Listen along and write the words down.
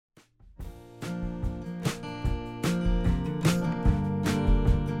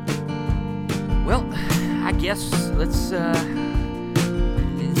guess let's.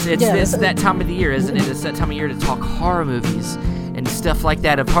 It's that time of the year, isn't it? It's that time of year to talk horror movies and stuff like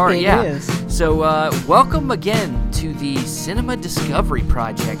that of horror. It is. So, welcome again to the Cinema Discovery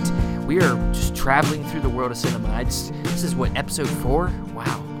Project. We are just traveling through the world of cinema. This is what, episode 4?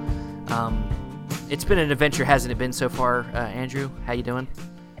 Wow. It's been an adventure, hasn't it been so far, Andrew? How you doing?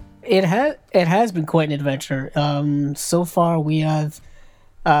 It has been quite an adventure. So far, we have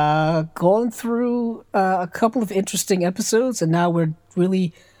gone through a couple of interesting episodes, and now we're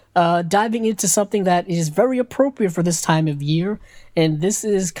really diving into something that is very appropriate for this time of year. And this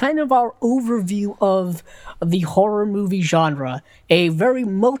is kind of our overview of the horror movie genre, a very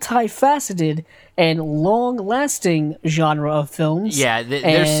multifaceted and long-lasting genre of films. Yeah,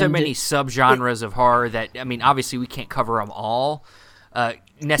 there's so many subgenres of horror that, I mean, obviously we can't cover them all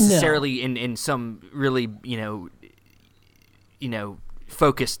necessarily in some really,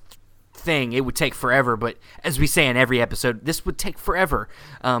 focused thing. It would take forever, but as we say in every episode, this would take forever.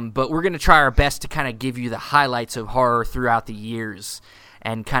 But we're going to try our best to kind of give you the highlights of horror throughout the years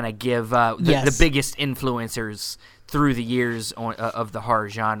and kind of give the biggest influencers through the years of the horror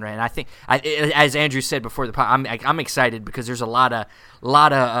genre. And I think, as Andrew said before the podcast, I'm excited because there's a lot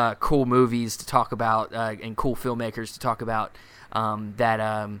of cool movies to talk about and cool filmmakers to talk about that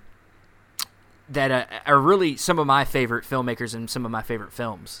are really some of my favorite filmmakers and some of my favorite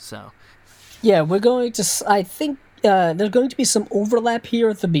films. So, yeah, we're going to. I think there's going to be some overlap here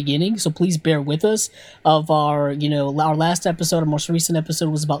at the beginning, so please bear with us. Of our last episode, our most recent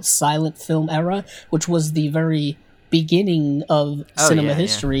episode was about silent film era, which was the very beginning of cinema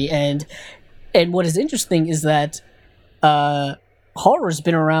history. Yeah. And what is interesting is that horror's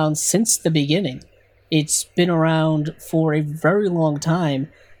been around since the beginning. It's been around for a very long time.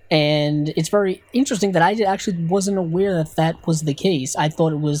 And it's very interesting that I actually wasn't aware that was the case. I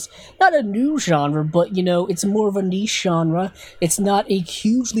thought it was not a new genre, but, it's more of a niche genre. It's not a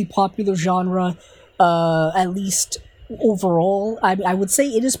hugely popular genre, at least overall. I would say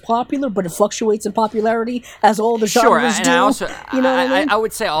it is popular, but it fluctuates in popularity, as all the genres do. I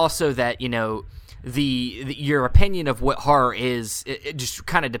would say also that, your opinion of what horror is, it just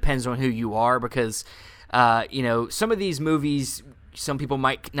kind of depends on who you are, because, some of these movies, some people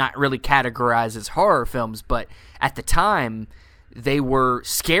might not really categorize as horror films, but at the time they were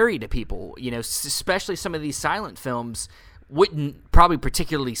scary to people. Especially some of these silent films wouldn't probably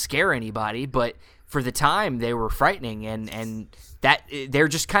particularly scare anybody, but for the time they were frightening, and that they're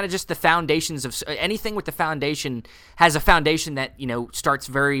just kind of just the foundations of anything. With the foundation has a foundation that starts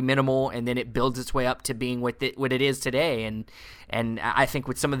very minimal and then it builds its way up to being what it is today. And I think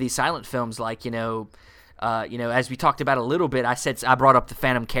with some of these silent films, like as we talked about a little bit, I brought up the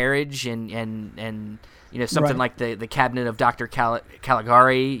Phantom Carriage and something like the Cabinet of Dr.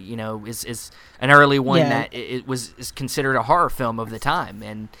 Caligari, is an early one that is considered a horror film of the time,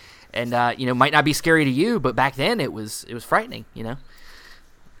 and might not be scary to you, but back then it was frightening,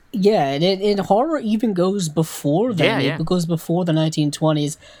 Yeah, and horror even goes before that. Yeah. It goes before the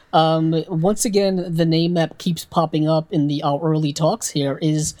 1920s. Once again, the name that keeps popping up in our early talks here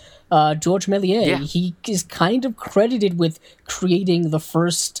is George Méliès. Yeah. He is kind of credited with creating the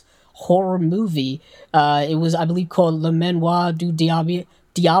first horror movie. It was, I believe, called Le Manoir du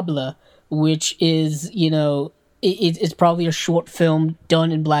Diable, which is, it's probably a short film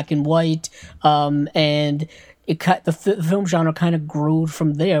done in black and white, and the film genre kind of grew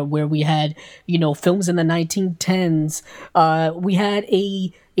from there, where we had, films in the 1910s. We had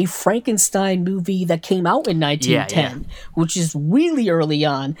a Frankenstein movie that came out in 1910, which is really early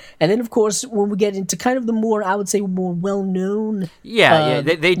on. And then, of course, when we get into kind of the more, I would say, more well-known,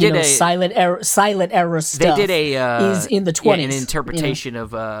 they did a silent era stuff. They did is in the 20s, an interpretation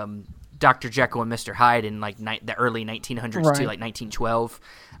of Dr. Jekyll and Mr. Hyde in like the early 1900s to like 1912.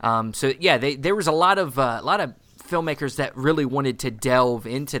 There was a lot of filmmakers that really wanted to delve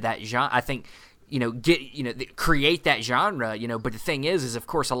into that genre. I think, create that genre, but the thing is of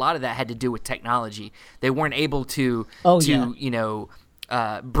course a lot of that had to do with technology. They weren't able to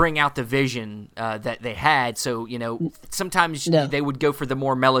bring out the vision that they had. So, sometimes they would go for the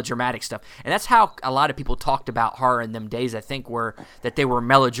more melodramatic stuff. And that's how a lot of people talked about horror in them days, I think, were that they were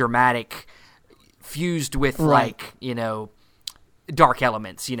melodramatic fused with dark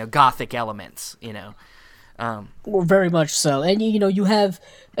elements, gothic elements, Well, very much so. And you have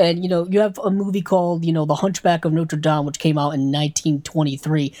a movie called The Hunchback of Notre Dame, which came out in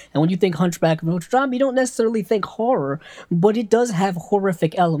 1923. And when you think Hunchback of Notre Dame, you don't necessarily think horror, but it does have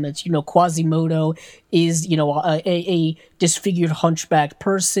horrific elements. Quasimodo is a disfigured hunchback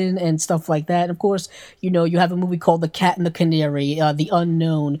person and stuff like that. And of course, you have a movie called The Cat and the Canary, The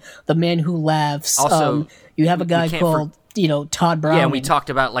Unknown, The Man Who Laughs. Also, you have a guy called Todd Browning. Yeah, and we talked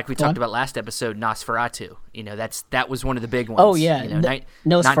about last episode, Nosferatu. That was one of the big ones. Oh yeah,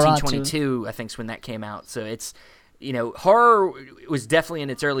 Nosferatu. 1922, I think, is when that came out. So it's horror was definitely in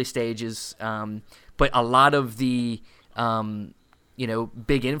its early stages, but a lot of the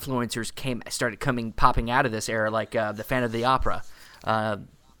big influencers popping out of this era, like the Phantom of the Opera,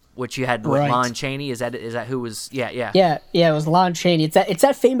 which you had with Lon Chaney. Is that who was? Yeah. It was Lon Chaney. It's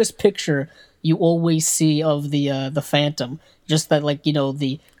that famous picture you always see of the Phantom, just that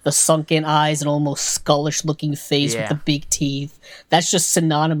the sunken eyes and almost skullish looking face with the big teeth. That's just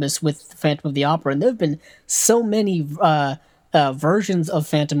synonymous with Phantom of the Opera, and there have been so many versions of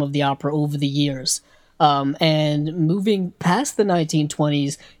Phantom of the Opera over the years. And moving past the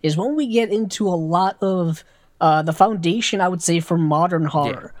 1920s is when we get into a lot of the foundation, I would say, for modern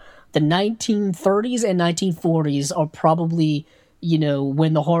horror. The 1930s and 1940s are probably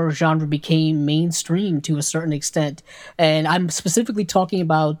when the horror genre became mainstream to a certain extent. And I'm specifically talking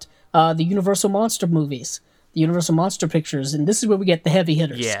about the Universal Monster movies, the Universal Monster pictures, and this is where we get the heavy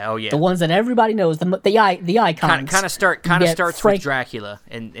hitters. Yeah, oh yeah. The ones that everybody knows, the icons. Kind of starts with Dracula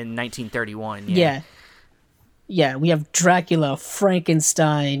in 1931. Yeah. Yeah, we have Dracula,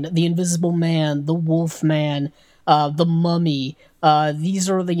 Frankenstein, the Invisible Man, the Wolfman, the Mummy. These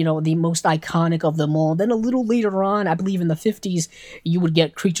are the most iconic of them all. Then a little later on, I believe in the 50s, you would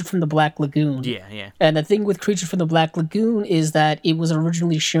get Creature from the Black Lagoon. Yeah. And the thing with Creature from the Black Lagoon is that it was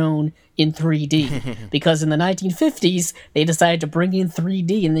originally shown in 3D because in the 1950s they decided to bring in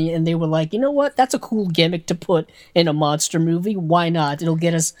 3D and they were like, you know what, that's a cool gimmick to put in a monster movie. Why not? It'll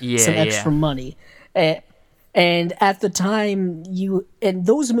get us some extra money. And at the time,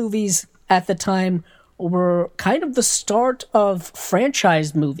 those movies at the time were kind of the start of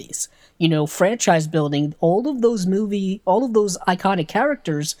franchise movies. Franchise building. All of those iconic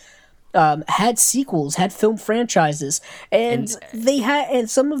characters had sequels, had film franchises, and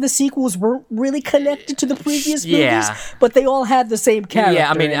some of the sequels weren't really connected to the previous movies, but they all had the same character.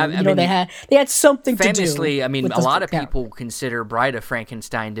 Yeah, I mean, they had something to do. Famously, a lot of people consider Bride of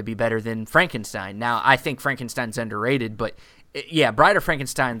Frankenstein to be better than Frankenstein. Now, I think Frankenstein's underrated, but Bride of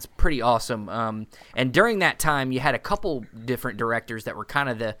Frankenstein's pretty awesome. And during that time, you had a couple different directors that were kind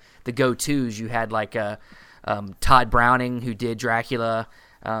of the go-tos. You had like Todd Browning, who did Dracula,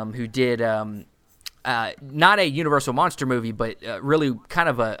 who did not a Universal Monster movie, but really kind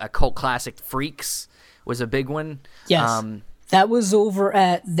of a cult classic. Freaks was a big one. Yes. That was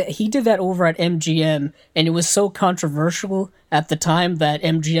he did that over at MGM, and it was so controversial at the time that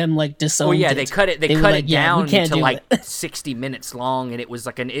MGM disowned it. They cut it down to 60 minutes long, and it was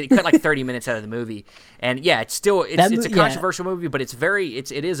it cut 30 minutes out of the movie. And it's a controversial movie, but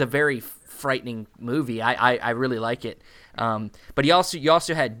it is a very frightening movie. I really like it. But you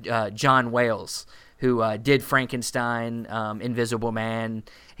also had John Wales, who did Frankenstein, Invisible Man.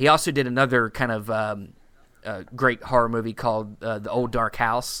 He also did another kind of a great horror movie called The Old Dark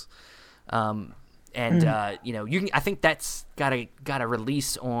House, I think that's got a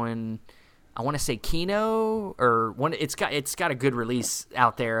release on, I want to say Kino or one. It's got a good release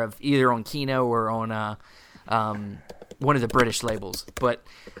out there of either on Kino or on one of the British labels. But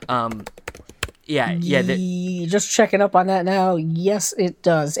just checking up on that now. Yes, it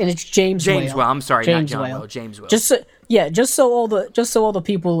does, and it's James Whale. I'm sorry, not John Whale. James Whale. Just so all the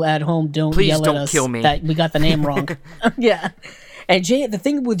people at home don't yell at us kill me that we got the name wrong. Yeah, and the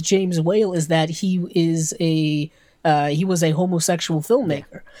thing with James Whale is that he was a homosexual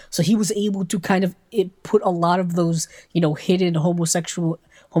filmmaker, so he was able to kind of put a lot of those hidden homosexual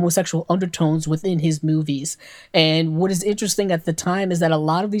undertones within his movies. And what is interesting at the time is that a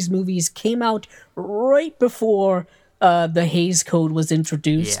lot of these movies came out right before the Hays Code was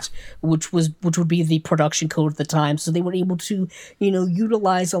introduced, which would be the production code at the time. So they were able to,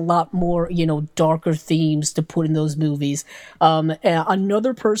 utilize a lot more, darker themes to put in those movies.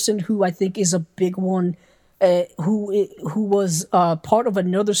 Another person who I think is a big one, who was part of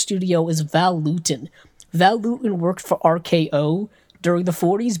another studio, is Val Lewton. Val Lewton worked for RKO during the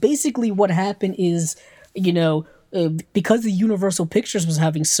 40s. Basically, what happened is, because the Universal Pictures was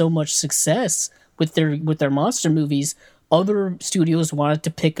having so much success with their monster movies, other studios wanted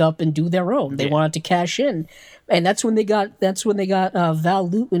to pick up and do their own. They wanted to cash in, and that's when they got Val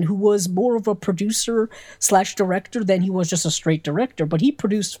Lewton, who was more of a producer / director than he was just a straight director. But he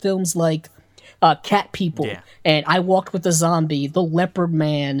produced films like Cat People, and I Walked with a Zombie, The Leopard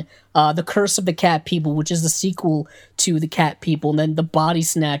Man, The Curse of the Cat People, which is the sequel to The Cat People, and then The Body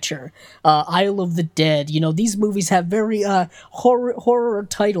Snatcher, Isle of the Dead. These movies have very horror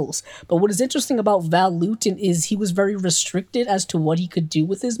titles. But what is interesting about Val Lewton is he was very restricted as to what he could do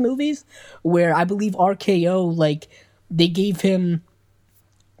with his movies, where I believe RKO, they gave him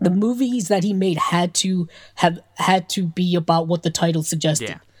the movies that he made had to be about what the title suggested.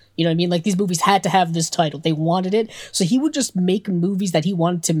 Yeah. You know what I mean? Like, these movies had to have this title. They wanted it. So he would just make movies that he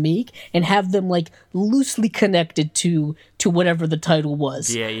wanted to make and have them, loosely connected to whatever the title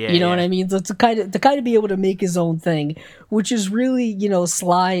was. Yeah. You know what I mean? So to kind of be able to make his own thing, which is really,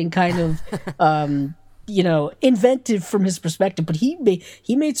 sly and kind of, inventive from his perspective. But he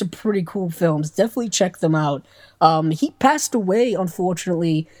made some pretty cool films. Definitely check them out. He passed away,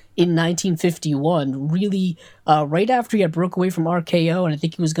 unfortunately, in 1951, really right after he had broke away from RKO, and I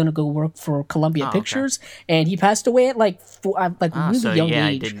think he was going to go work for Columbia Pictures, and he passed away at really young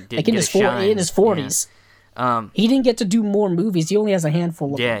age, in his 40s. Yeah. He didn't get to do more movies. He only has a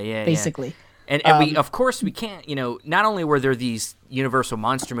handful of them, basically. And we, of course, we can't, not only were there these Universal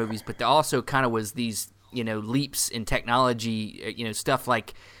monster movies, but there also kind of was these, leaps in technology, stuff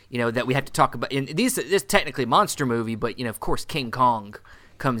like, that we have to talk about. And this is technically a monster movie, but, of course, King Kong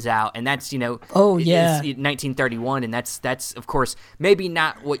comes out, and that's, 1931, and that's of course, maybe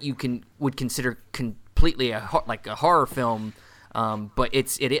not what you would consider completely a horror film, but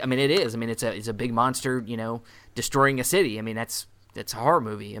it is. I mean, it's a big monster, destroying a city. I mean, that's a horror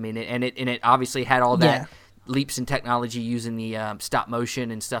movie. I mean, and it obviously had all that leaps in technology using the stop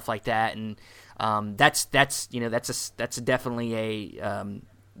motion and stuff like that, and that's definitely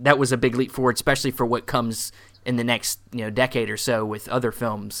that was a big leap forward, especially for what comes in the next decade or so with other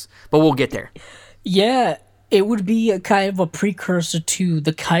films. But we'll get there. Yeah, it would be a kind of a precursor to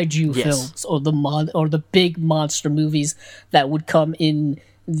the kaiju films or the big monster movies that would come in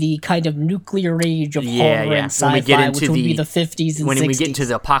the kind of nuclear age of horror and sci-fi, which would be the 50s and 60s. When we get into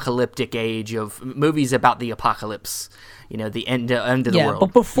the apocalyptic age of movies about the apocalypse, the end of the world.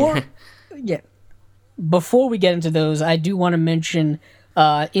 But before we get into those, I do want to mention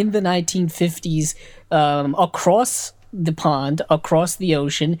in the 1950s, across the pond, across the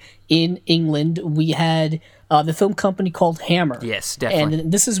ocean, in England, we had the film company called Hammer. Yes, definitely.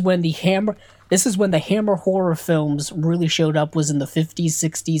 And this is when the Hammer horror films really showed up, was in the 50s,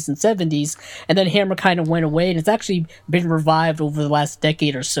 60s, and 70s. And then Hammer kind of went away, and it's actually been revived over the last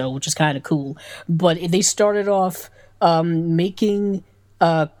decade or so, which is kind of cool. But they started off making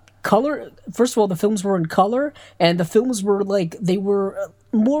color. First of all, the films were in color, and the films were they were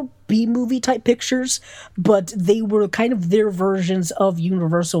more B-movie type pictures, but they were kind of their versions of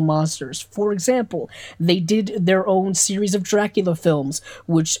Universal monsters. For example, they did their own series of Dracula films,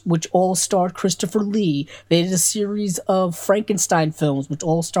 which all starred Christopher Lee. They did a series of Frankenstein films, which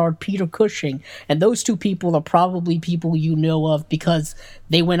all starred Peter Cushing. And those two people are probably people you know of because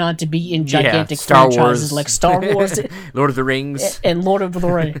they went on to be in gigantic franchises like Star Wars, Lord of the Rings, and Lord of the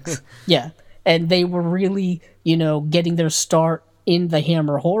Rings. Yeah, and they were really, getting their start in the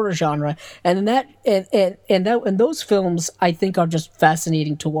Hammer horror genre, and those films I think are just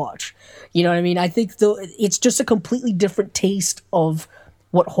fascinating to watch. You know what I mean? I think it's just a completely different taste of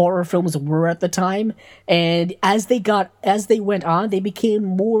what horror films were at the time, and as they went on, they became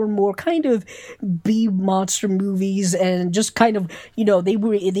more and more kind of B monster movies, and just kind of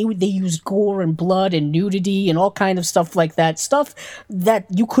they used gore and blood and nudity and all kind of stuff like that, stuff that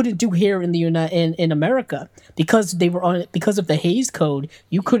you couldn't do here in in America because because of the Hays Code.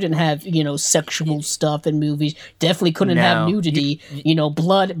 You couldn't have sexual stuff in movies. Definitely couldn't have nudity.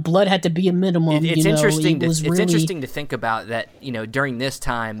 Blood had to be a minimum. It's interesting. It's interesting to think about that. During this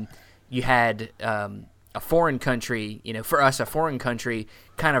time, you had a foreign country, for us, a foreign country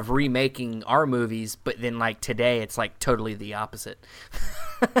kind of remaking our movies, but then today it's totally the opposite.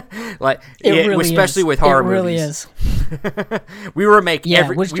 Especially with horror movies. It really is. we remake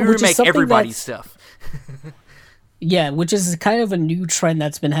everybody's stuff. Yeah, which is kind of a new trend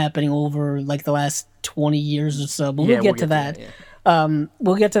that's been happening over the last 20 years or so, but we'll get to that.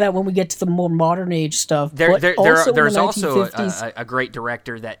 We'll get to that when we get to the more modern age stuff. There's also a great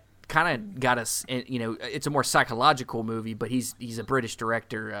director that kind of got us. It's a more psychological movie, but he's a British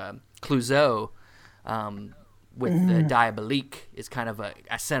director. Clouseau, with Diabolique, is kind of a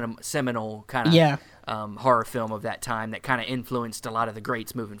seminal kind of horror film of that time that kind of influenced a lot of the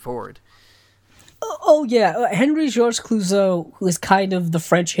greats moving forward. Oh yeah, Henry Georges Clouzot, who is kind of the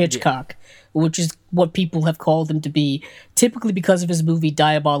French Hitchcock, which is what people have called him to be, typically because of his movie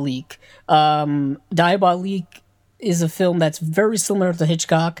Diabolique. Diabolique is a film that's very similar to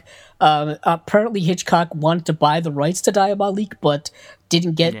Hitchcock. Apparently, Hitchcock wanted to buy the rights to Diabolique, but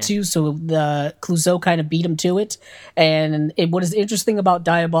didn't get to, so Clouzot kind of beat him to it. And what is interesting about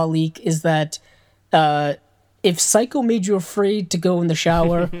Diabolique is that if Psycho made you afraid to go in the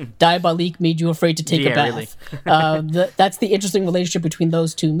shower, Diabolique made you afraid to take a bath. Really. That's the interesting relationship between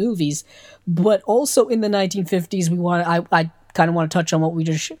those two movies. But also in the 1950s, I kind of want to touch on what we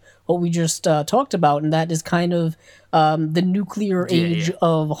just talked about, and that is kind of the nuclear age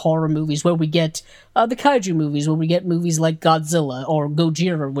of horror movies, where we get the kaiju movies, where we get movies like Godzilla or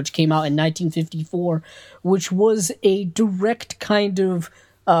Gojira, which came out in 1954, which was a direct kind of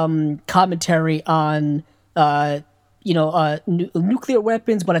commentary on nuclear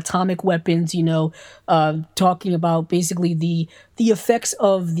weapons, but atomic weapons, talking about basically the effects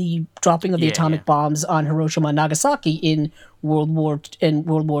of the dropping of the atomic bombs on Hiroshima and Nagasaki in World War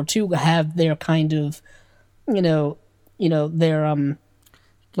II have their kind of, their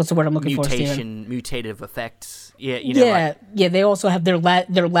what's the word I'm looking for, Steven? Mutative effects. They also have their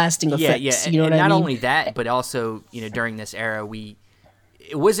lasting effects. And not only that, but also, during this era,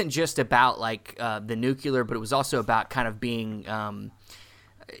 it wasn't just about like the nuclear, but it was also about kind of being,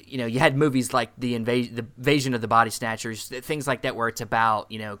 you had movies like the Invasion of the Body Snatchers, things like that, where it's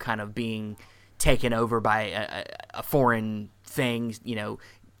about, kind of being taken over by a foreign thing.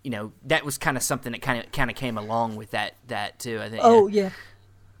 That was kind of something that kind of came along with that too, I think. Oh yeah.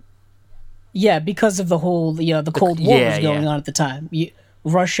 Yeah, because of the whole the Cold War was going on at the time.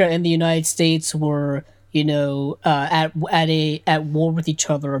 Russia and the United States were at war with each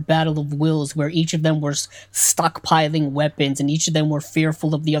other, a battle of wills, where each of them were stockpiling weapons, and each of them were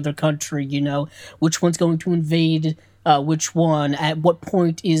fearful of the other country. Which one's going to invade which one? At what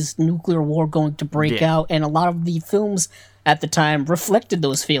point is nuclear war going to break out? And a lot of the films at the time reflected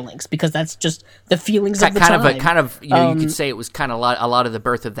those feelings, because that's just the feelings of the time. You could say it was kind of a lot of the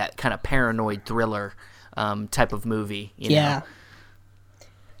birth of that kind of paranoid thriller type of movie. Yeah.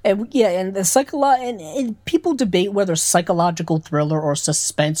 And and people debate whether psychological thriller or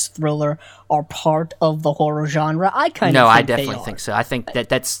suspense thriller are part of the horror genre. I definitely think so. I think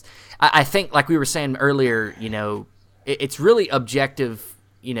that's. I think, like we were saying earlier, it's really objective,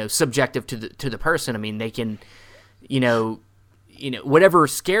 subjective to the person. I mean, they can, whatever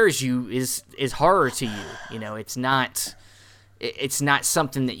scares you is horror to you. It's not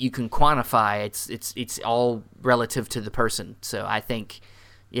something that you can quantify. It's all relative to the person. So I think.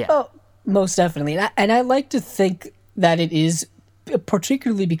 Yeah. Oh, most definitely. And I like to think that it is,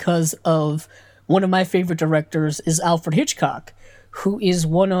 particularly because of one of my favorite directors is Alfred Hitchcock, who is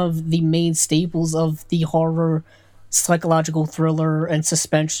one of the main staples of the horror, psychological thriller, and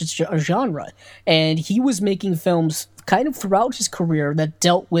suspense genre. And he was making films kind of throughout his career that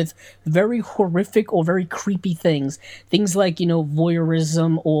dealt with very horrific or very creepy things like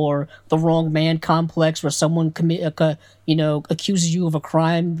voyeurism or the wrong man complex, where someone accuses you of a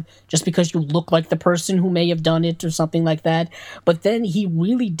crime just because you look like the person who may have done it or something like that. But then he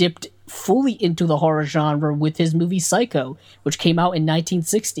really dipped fully into the horror genre with his movie Psycho, which came out in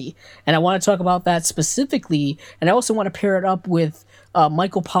 1960, and I want to talk about that specifically, and I also want to pair it up with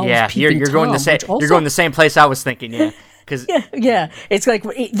Michael Pollan's Peeping Tom. You're going the same place I was thinking, yeah. It's like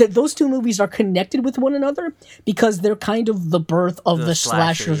those two movies are connected with one another because they're kind of the birth of the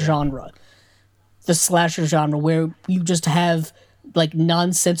slasher genre. The slasher genre, where you just have like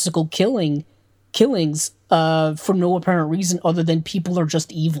nonsensical killings for no apparent reason other than people are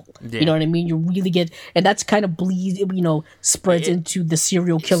just evil. You know what I mean? You really get, and that's kind of spreads into the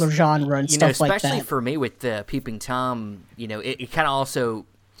serial killer genre and stuff like that. Especially for me with Peeping Tom, it kind of also,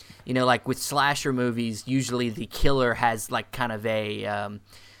 like with slasher movies, usually the killer has like kind of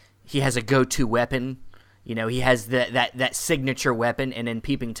he has a go-to weapon. He has that signature weapon, and in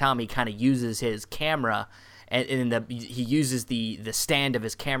Peeping Tom, he kind of uses his camera, and he uses the stand of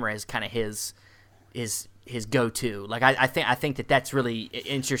his camera as kind of his go-to. Like I think that's really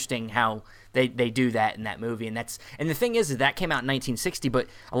interesting how they do that in that movie, and the thing is that came out in 1960, but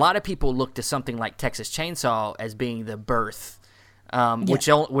a lot of people look to something like Texas Chainsaw as being the birth, which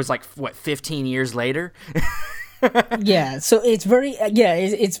was like 15 years later. Yeah, so it's very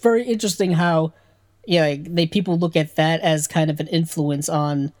it's very interesting how people look at that as kind of an influence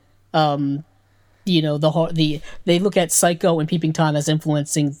on they look at Psycho and Peeping Tom as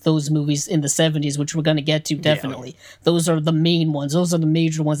influencing those movies in the 70s, which we're going to get to definitely. Those are the main ones. Those are the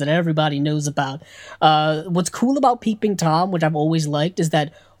major ones that everybody knows about. What's cool about Peeping Tom, which I've always liked, is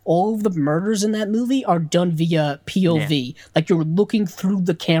that all of the murders in that movie are done via POV. Like you're looking through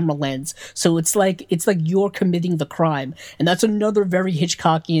the camera lens. So it's like you're committing the crime. And that's another very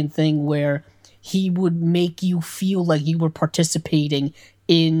Hitchcockian thing where he would make you feel like you were participating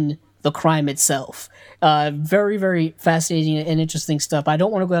in the crime itself. Very, very fascinating and interesting stuff. I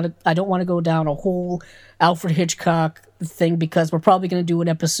don't want to go down a whole Alfred Hitchcock thing because we're probably going to do an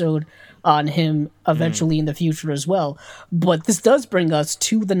episode on him eventually in the future as well. But this does bring us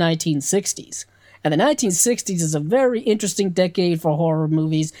to the 1960s. And the 1960s is a very interesting decade for horror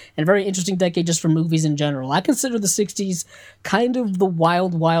movies and a very interesting decade just for movies in general. I consider the 60s kind of the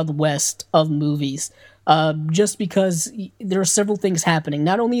wild, wild west of movies. Just because there are several things happening.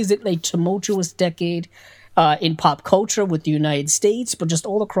 Not only is it a tumultuous decade in pop culture with the United States, but just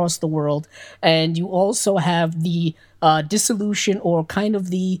all across the world. And you also have the dissolution or kind of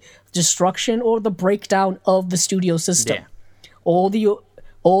the destruction or the breakdown of the studio system. Yeah.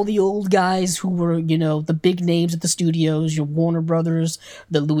 All the old guys who were, the big names at the studios, your Warner Brothers,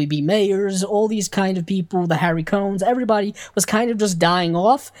 the Louis B. Mayers, all these kind of people, the Harry Cohns, everybody was kind of just dying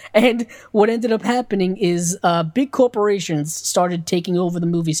off. And what ended up happening is big corporations started taking over the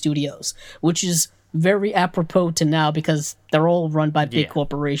movie studios, which is very apropos to now because they're all run by big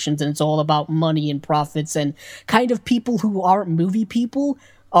corporations and it's all about money and profits, and kind of people who aren't movie people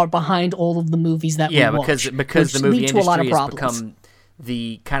are behind all of the movies that we watch. Yeah, because the movie industry has become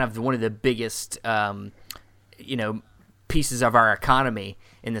the kind of one of the biggest, pieces of our economy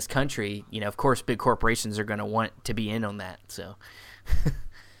in this country. Of course, big corporations are going to want to be in on that. So,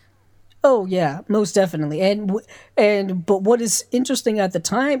 oh yeah, most definitely. But what is interesting at the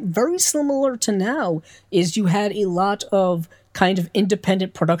time, very similar to now, is you had a lot of kind of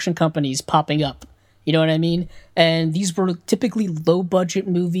independent production companies popping up. You know what I mean? And these were typically low-budget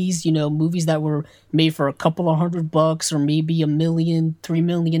movies, movies that were made for a couple of $100 or maybe $1 million, $3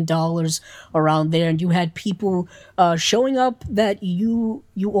 million around there. And you had people showing up that you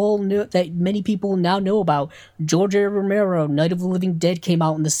all knew, that many people now know about. George A. Romero, Night of the Living Dead came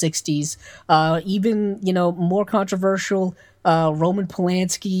out in the 60s. Even, more controversial, Roman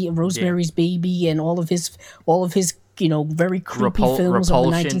Polanski, Rosemary's Baby, and all of his very creepy films of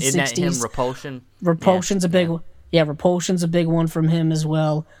the 1960s. Isn't that him, Repulsion? Repulsion's a big one. Yeah, Repulsion's a big one from him as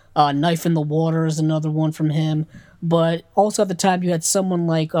well. Knife in the Water is another one from him. But also at the time, you had someone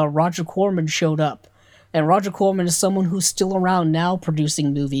like Roger Corman showed up. And Roger Corman is someone who's still around now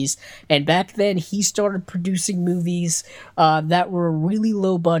producing movies. And back then, he started producing movies that were really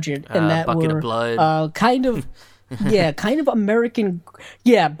low budget. And that Bucket were of Blood. kind of... Yeah, kind of American.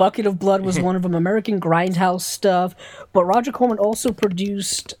 Yeah, Bucket of Blood was one of them. American Grindhouse stuff. But Roger Corman also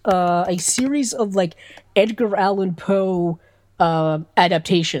produced a series of Edgar Allan Poe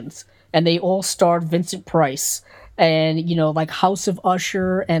adaptations, and they all starred Vincent Price. And House of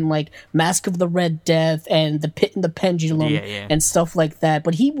Usher and Mask of the Red Death and The Pit and the Pendulum and stuff like that.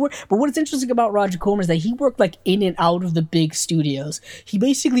 But what's interesting about Roger Corman is that he worked in and out of the big studios. He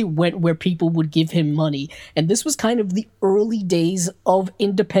basically went where people would give him money, and this was kind of the early days of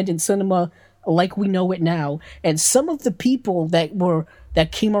independent cinema like we know it now. And some of the people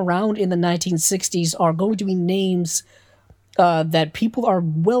that came around in the 1960s are going to be names that people are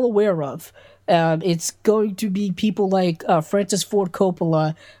well aware of. It's going to be people like Francis Ford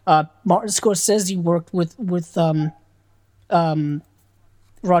Coppola, Martin Scorsese worked with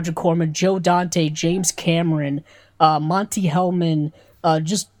Roger Corman, Joe Dante, James Cameron, Monty Hellman,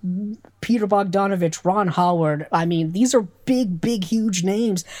 just Peter Bogdanovich, Ron Howard. I mean, these are big, huge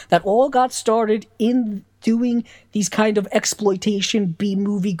names that all got started in doing these kind of exploitation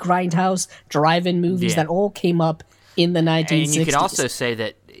B-movie grindhouse drive-in movies that all came up in the 1960s. And you could also say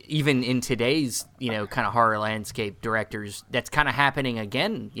that even in today's, kind of horror landscape directors, that's kind of happening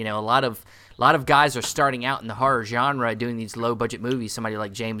again. A lot of guys are starting out in the horror genre doing these low budget movies. Somebody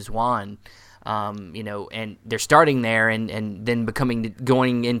like James Wan, and they're starting there and then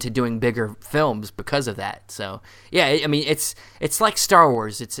going into doing bigger films because of that. So yeah, I mean it's like Star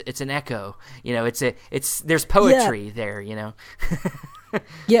Wars. It's an echo. There's poetry there.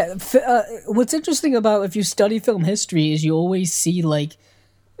 Yeah. What's interesting about if you study film history is you always see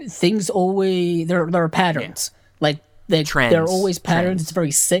things always there are patterns. Trends. There are always patterns. Trends. It's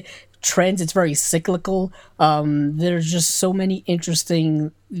very trends. It's very cyclical. There's just so many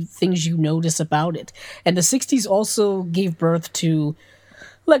interesting things you notice about it. And the 60s also gave birth to,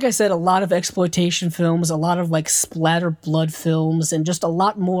 like I said, a lot of exploitation films, a lot of splatter blood films, and just a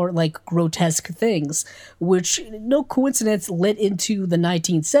lot more grotesque things, which no coincidence led into the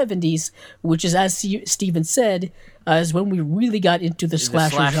 1970s, which is, as Steven said, is when we really got into the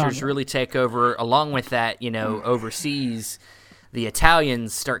slasher genre. Slashers really take over. Along with that, overseas, the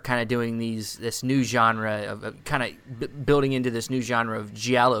Italians start kind of doing this new genre of kind of building into this new genre of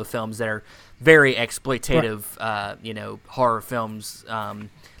giallo films that are very exploitative, horror films. A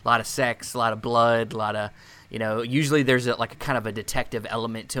lot of sex, a lot of blood, a lot of, usually there's a kind of a detective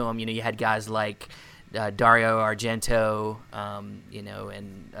element to them. You had guys like Dario Argento, and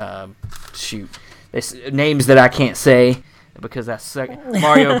names that I can't say because that's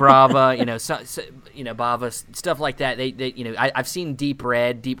Mario Brava, Bava, stuff like that. I've seen Deep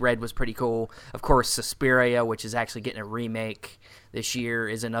Red. Deep Red was pretty cool. Of course, Suspiria, which is actually getting a remake this year,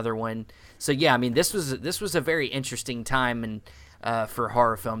 is another one. So yeah, I mean, this was a very interesting time and for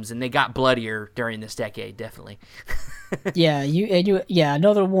horror films, and they got bloodier during this decade, definitely.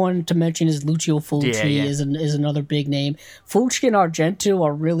 Another one to mention is Lucio Fulci is another big name. Fulci and Argento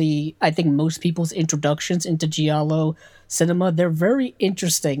are really, I think, most people's introductions into giallo cinema. They're very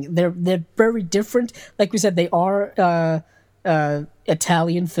interesting. They're very different. Like we said, they are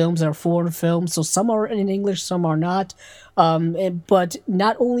Italian films or foreign films, so some are in English, some are not. But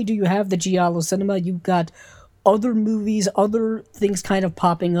not only do you have the giallo cinema, you've got other movies, other things kind of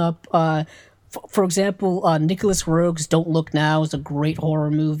popping up. For example, Nicholas Roeg's Don't Look Now is a great horror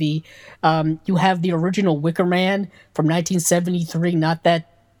movie. You have the original Wicker Man from 1973, not that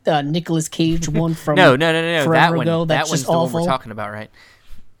Nicolas Cage one from no, forever that one, ago. That's that one's just the awful. one we're talking about, right?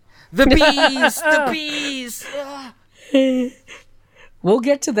 The bees, the bees. We'll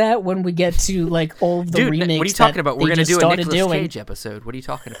get to that when we get to all of the remakes. What are you talking about? We're going to do a Nicolas doing. Cage episode. What are you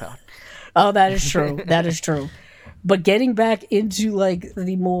talking about? Oh, that is true. That is true. But getting back into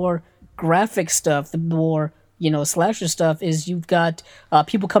the more graphic stuff, the more slasher stuff, is you've got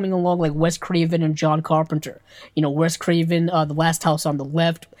people coming along like Wes Craven and John Carpenter. Wes Craven, The Last House on the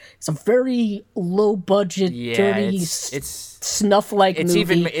Left. It's a very low budget, dirty, snuff-like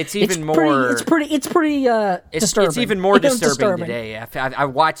movie. It's more disturbing. It's even more disturbing today. I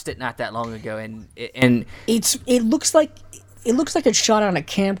watched it not that long ago, and it looks like it's shot on a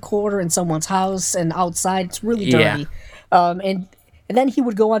camcorder in someone's house, and outside it's really dirty. And then he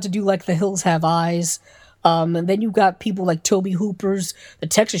would go on to do The Hills Have Eyes. And then you've got people like Tobe Hooper's The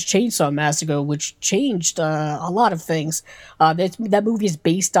Texas Chainsaw Massacre, which changed a lot of things. That movie is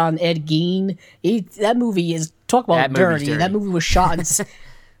based on Ed Gein. That movie is, talk about dirty. That movie was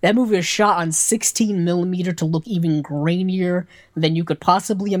shot on 16 millimeter to look even grainier than you could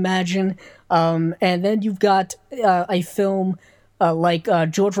possibly imagine. And then you've got a film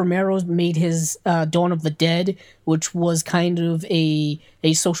George Romero made his Dawn of the Dead, which was kind of a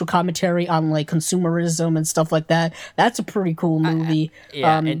social commentary on consumerism and stuff like that. That's a pretty cool movie.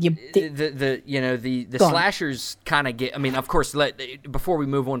 The slashers kind of get. I mean, of course, before we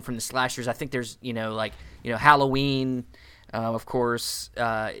move on from the slashers, I think there's Halloween. Of course,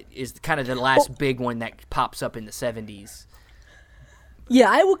 is kind of the last big one that pops up in the 70s. Yeah,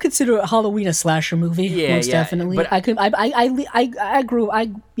 I would consider Halloween a slasher movie, most definitely. But I lump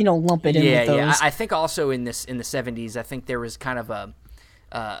it in with those. Yeah. I think also in the 70s, I think there was kind of an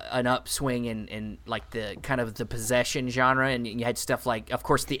upswing in the kind of the possession genre, and you had stuff like, of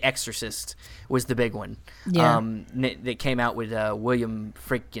course, The Exorcist was the big one. Yeah. That came out with William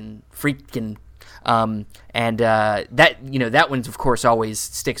Friedkin. And that one's of course always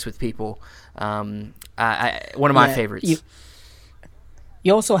sticks with people. One of my favorites.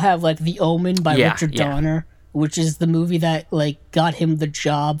 You also have The Omen by Richard Donner, which is the movie that got him the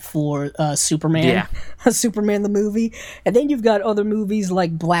job for Superman, Superman the movie. And then you've got other movies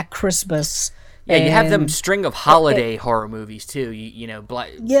like Black Christmas. Yeah, you have them string of holiday horror movies too.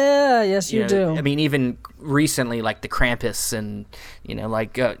 Black. Yeah, yes, you do. I mean, even recently, the Krampus, and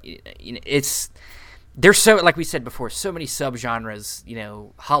it's. There's so, like we said before, so many subgenres.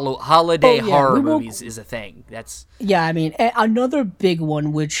 Holiday horror movies is a thing. I mean, another big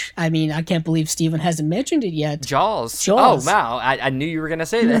one, which I can't believe Steven hasn't mentioned it yet. Jaws. Oh wow, I knew you were gonna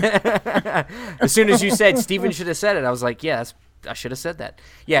say that. As soon as you said Steven should have said it, I was like, yes, I should have said that.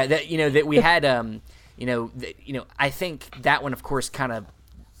 Yeah, that we had. I think that one, of course, kind of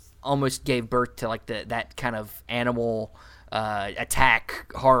almost gave birth to that kind of animal.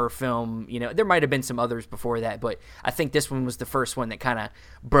 Attack horror film. There might have been some others before that, but I think this one was the first one that kind of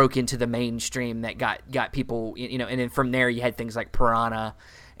broke into the mainstream, that got people, and then from there you had things like Piranha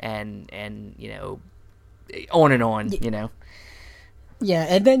and on and on. Yeah,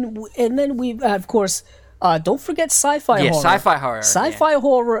 and then we of course don't forget sci-fi horror. Sci-fi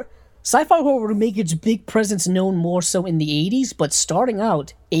horror. Sci-fi horror to make its big presence known more so in the 80s, but starting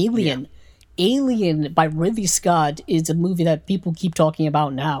out, Alien. Yeah. Alien by Ridley Scott is a movie that people keep talking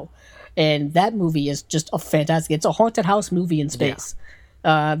about now. And that movie is just a fantastic... It's a haunted house movie in space.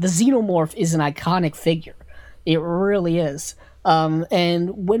 Yeah. The Xenomorph is an iconic figure. It really is.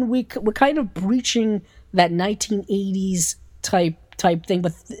 And when we're kind of breaching that 1980s type thing,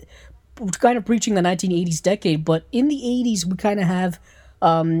 but we're kind of breaching the 1980s decade. But in the 80s, we kind of have,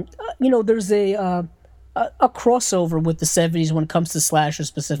 there's a crossover with the 70s when it comes to slasher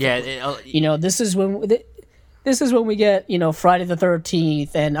specifically. Yeah, this is when we get, Friday the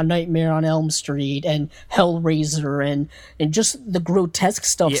 13th and A Nightmare on Elm Street and Hellraiser and just the grotesque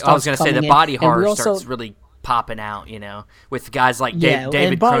stuff. I was going to say the body horror starts really popping out, with guys like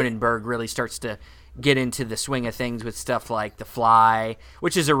David Cronenberg really starts to get into the swing of things with stuff like The Fly,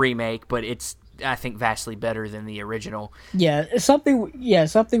 which is a remake, but it's, I think, vastly better than the original. Yeah,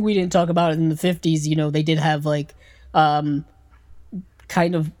 something we didn't talk about in the 50s, they did have like kind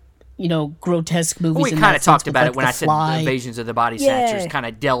of grotesque movies. We kind of talked about it when I said Invasions of the Body Snatchers kind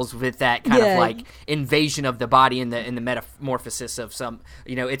of deals with that kind of like invasion of the body in the metamorphosis of some,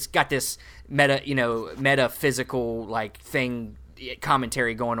 it's got this metaphysical like thing,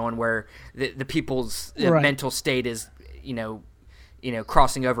 commentary going on where the people's mental state is,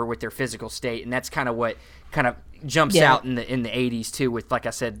 crossing over with their physical state, and that's kind of what kind of jumps out in the 80s too, with, like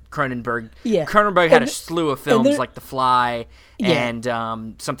I said, Cronenberg. Yeah. Cronenberg had a slew of films like The Fly and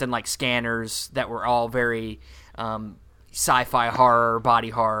something like Scanners that were all very sci-fi horror,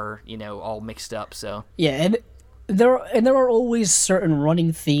 body horror, all mixed up. So and there are always certain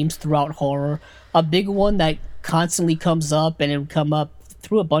running themes throughout horror. A big one that constantly comes up, and it would come up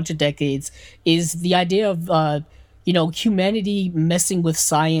through a bunch of decades, is the idea of humanity messing with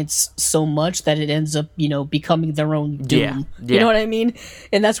science so much that it ends up, becoming their own doom. Yeah. You know what I mean?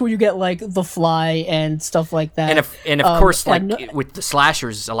 And that's where you get like The Fly and stuff like that. And of course, with the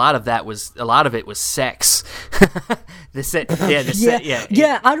slashers, a lot of it was sex. I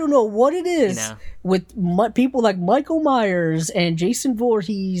don't know what it is with people like Michael Myers and Jason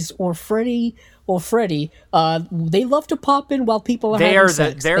Voorhees or Freddy. They love to pop in while people are having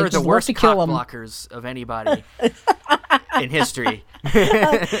sex. They're the worst cock blockers of anybody in history.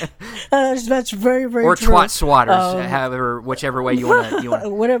 That's very, very or true. Twat swatters, whichever way you want to.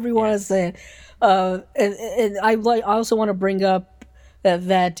 Whatever you want to say. And I also want to bring up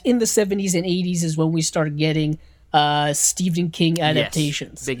that in the 70s and 80s is when we started getting Stephen King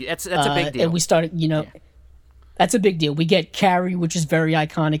adaptations. Yes. That's a big deal. And we started, That's a big deal. We get Carrie, which is very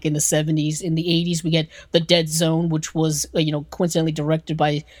iconic in the 70s. In the 80s, we get The Dead Zone, which was, coincidentally directed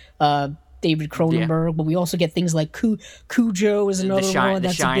by David Cronenberg. Yeah. But we also get things like Cujo is another one.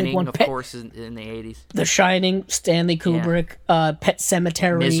 That's a big one. Of course, in the 80s. The Shining, Stanley Kubrick, Pet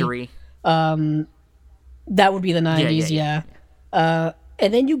Sematary. Misery. That would be the 90s,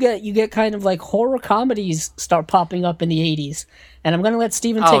 and then you get kind of like horror comedies start popping up in the 80s. And I'm going to let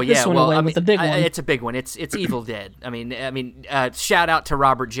Steven take this one away with the big one. It's a big one. It's Evil Dead. I mean, shout out to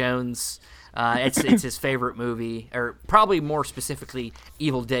Robert Jones. It's his favorite movie, or probably more specifically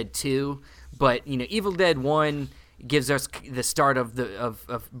Evil Dead 2. But Evil Dead 1 gives us the start of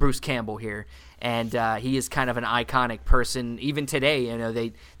Bruce Campbell here, and he is kind of an iconic person. Even today,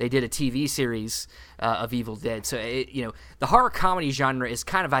 they did a TV series of Evil Dead. So the horror comedy genre is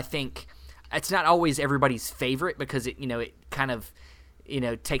kind of, I think, it's not always everybody's favorite because it kind of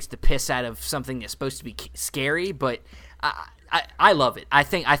takes the piss out of something that's supposed to be scary, but I love it. I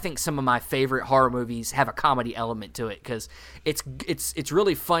think some of my favorite horror movies have a comedy element to it because it's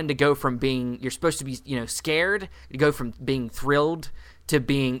really fun to go from being, you're supposed to be scared, to go from being thrilled to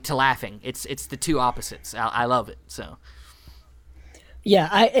laughing. It's the two opposites. I love it. So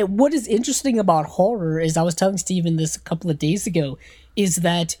yeah, what is interesting about horror is, I was telling Steven this a couple of days ago, is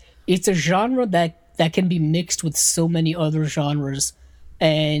that it's a genre that can be mixed with so many other genres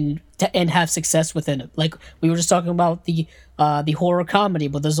and have success within it. Like we were just talking about the horror comedy,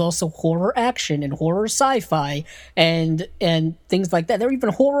 but there's also horror action and horror sci-fi and things like that. There are even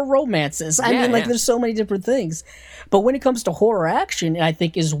horror romances. There's so many different things. But when it comes to horror action, I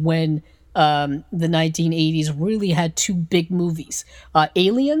think is when the 1980s really had two big movies.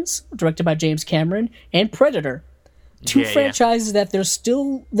 Aliens, directed by James Cameron, and Predator. Two franchises that they're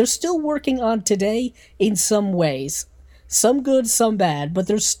still working on today in some ways. Some good, some bad, but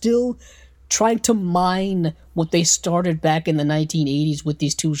they're still trying to mine what they started back in the 1980s with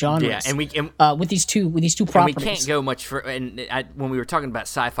these two genres. Yeah, and with these two properties. We can't go much for. And when we were talking about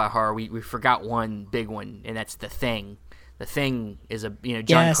sci-fi horror, we forgot one big one, and that's The Thing. The Thing is a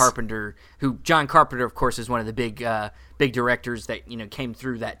John Carpenter, John Carpenter, of course, is one of the big directors that came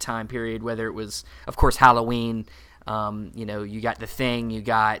through that time period. Whether it was, of course, Halloween. You got The Thing, you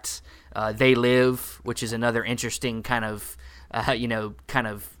got They Live, which is another interesting kind of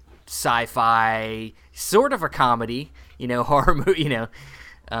sci-fi, sort of a comedy, horror movie,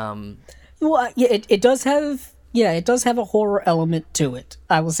 Well, it does have Yeah, it does have a horror element to it.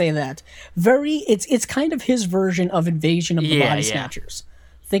 I will say that. It's kind of his version of Invasion of the Body Snatchers.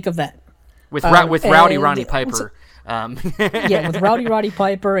 Think of that. With Rowdy Roddy Piper. Yeah, with Rowdy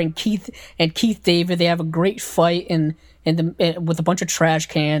Piper and Keith David, they have a great fight and with a bunch of trash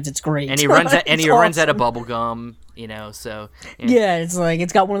cans. It's great. And he runs out of bubble gum, so yeah, it's like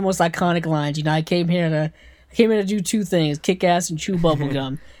it's got one of the most iconic lines. I came here to do two things: kick ass and chew bubble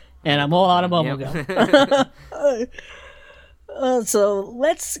gum. And I'm all out of bubble gum. So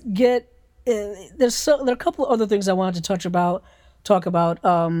let's get. There are a couple of other things I wanted to talk about.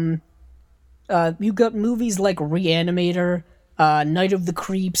 You've got movies like Reanimator, Night of the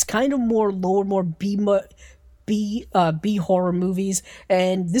Creeps, kind of more lower, more B horror movies.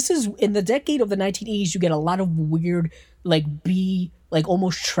 And this is in the decade of the 1980s. You get a lot of weird, like B, like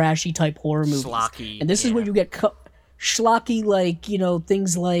almost trashy type horror movies. Schlocky, and this is where you get schlocky, like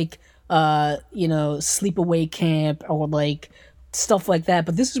things like Sleepaway Camp or like stuff like that.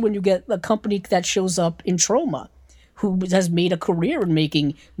 But this is when you get a company that shows up in Troma, who has made a career in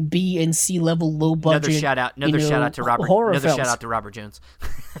making B and C level low budget. Another shout out to Robert. Horror another films. Shout out to Robert Jones.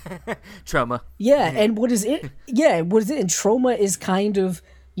 Troma. Yeah, and what is it? Yeah, what is it? And Troma is kind of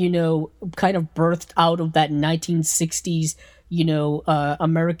birthed out of that 1960s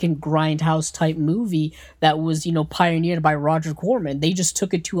American grindhouse type movie that was, pioneered by Roger Corman. They just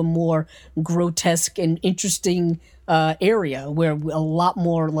took it to a more grotesque and interesting area where a lot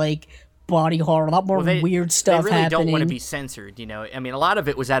more like body horror, a lot more weird stuff happening. They really don't want to be censored, I mean, a lot of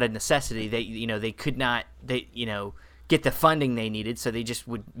it was out of necessity. They could not, get the funding they needed, so they just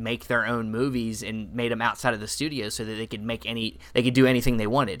would make their own movies and made them outside of the studio so that they could do anything they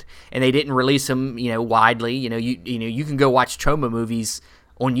wanted, and they didn't release them widely. You can go watch Troma movies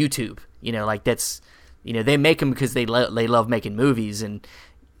on YouTube. Like that's they make them because they love making movies, and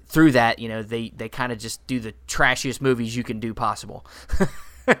through that they kind of just do the trashiest movies you can do possible.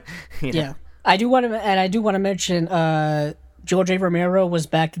 Yeah, I do want to mention George A. Romero was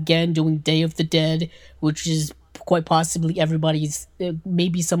back again doing Day of the Dead, which is quite possibly everybody's,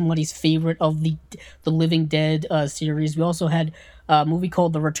 maybe somebody's favorite of the Living Dead series. We also had a movie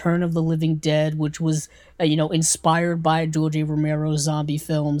called The Return of the Living Dead, which was inspired by George A. Romero's zombie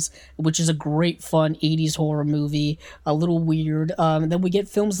films, which is a great fun 80s horror movie, a little weird. And then we get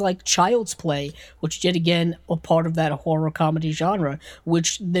films like Child's Play, which yet again a part of that horror comedy genre,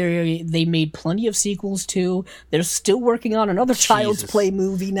 which they made plenty of sequels to. They're still working on another Child's Play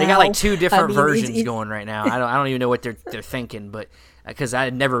movie now. They got like two different versions going right now. I don't even know what they're thinking, but because I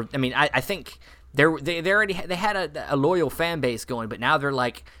think they had a loyal fan base going, but now they're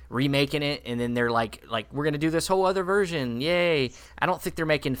like remaking it, and then they're like we're gonna do this whole other version, yay! I don't think they're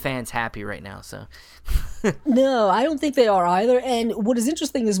making fans happy right now. So no, I don't think they are either. And what is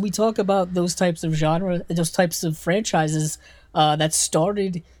interesting is we talk about those types of genre, those types of franchises that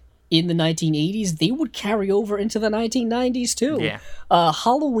started in the 1980s. They would carry over into the 1990s too. Yeah.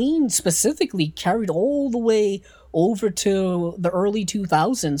 Halloween specifically carried all the way over to the early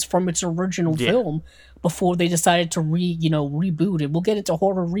 2000s from its original film before they decided to reboot it. We'll get into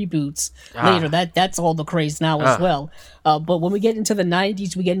horror reboots later. That's all the craze now as well. But when we get into the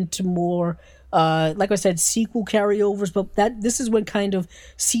 90s, we get into more like I said, sequel carryovers, but this is when kind of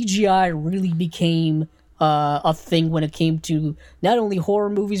CGI really became a thing when it came to not only horror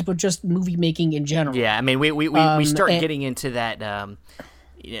movies but just movie making in general. Yeah, I mean we start getting into that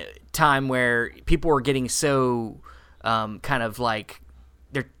time where people were getting so kind of like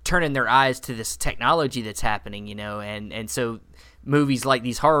they're turning their eyes to this technology that's happening, and so movies like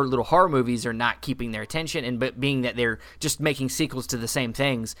these little horror movies are not keeping their attention, but being that they're just making sequels to the same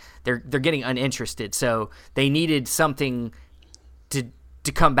things, they're getting uninterested. So they needed something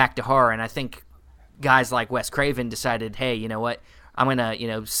to come back to horror, and I think guys like Wes Craven decided, hey, you know what, I'm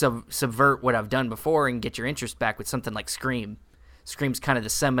gonna subvert what I've done before and get your interest back with something like Scream. Scream's kind of the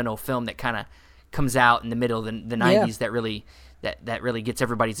seminal film that kind of comes out in the middle of the 90s that really gets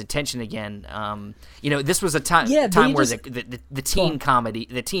everybody's attention again. This was a time where the teen comedy,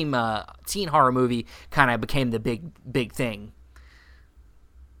 the teen horror movie kind of became the big thing.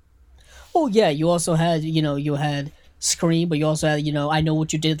 Oh yeah, you also had you had Scream, but you also had I Know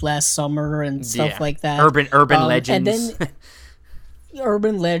What You Did Last Summer and stuff like that. Urban Legends. And then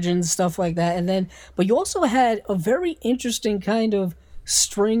urban legends, stuff like that. But you also had a very interesting kind of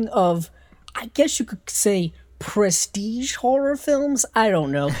string of, I guess you could say, prestige horror films. I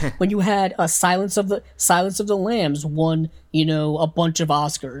don't know. When you had Silence of the Lambs won, a bunch of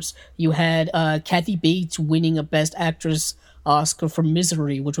Oscars. You had Kathy Bates winning a Best Actress Oscar for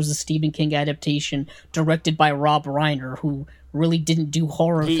Misery, which was a Stephen King adaptation directed by Rob Reiner, who really didn't do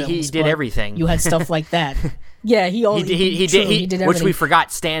horror films. He did everything. You had stuff like that. Yeah, he did everything. Which we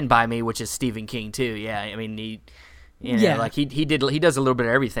forgot Stand By Me, which is Stephen King too. Yeah, I mean he does a little bit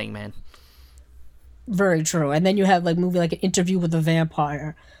of everything, man. Very true. And then you have like movie like An Interview with a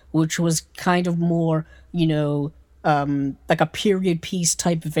Vampire, which was kind of more, like a period piece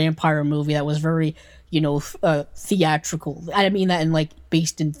type vampire movie that was very, theatrical. I mean that in like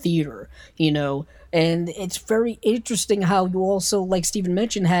based in theater, and it's very interesting how you also, like Steven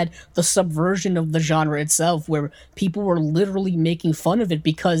mentioned, had the subversion of the genre itself, where people were literally making fun of it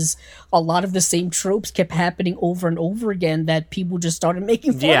because a lot of the same tropes kept happening over and over again that people just started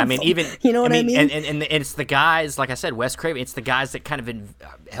making fun of. Yeah, I mean, even... You know what I mean? And it's the guys, like I said, Wes Craven, it's the guys that kind of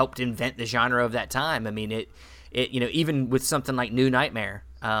helped invent the genre of that time. I mean, it even with something like New Nightmare,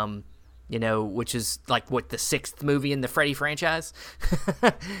 which is like the sixth movie in the Freddy franchise,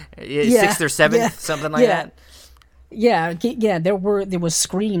 sixth or seventh, something like that. Yeah. There was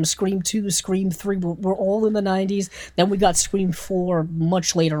Scream 2, Scream 3 were all in the 90s. Then we got Scream 4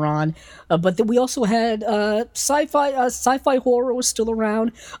 much later on. But then we also had sci-fi horror was still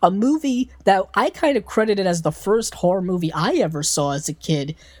around. A movie that I kind of credited as the first horror movie I ever saw as a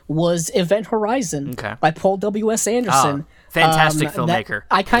kid was Event Horizon by Paul W.S. Anderson. Fantastic filmmaker.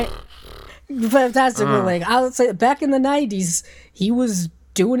 Fantastic filmmaker. I would say back in the 90s, he was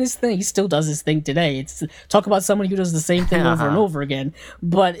doing his thing. He still does his thing today. It's talk about someone who does the same thing over and over again.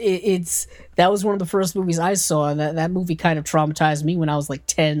 But that was one of the first movies I saw, and that movie kind of traumatized me when I was like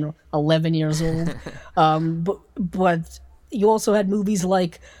 10, 11 years old. But you also had movies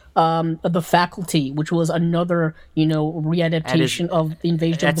like The Faculty, which was another, readaptation of The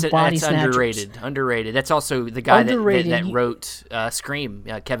Invasion of the Body Snatchers. Underrated. That's also the guy that wrote Scream,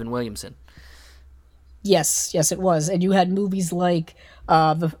 Kevin Williamson. Yes, it was. And you had movies like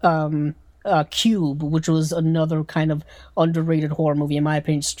Cube, which was another kind of underrated horror movie, in my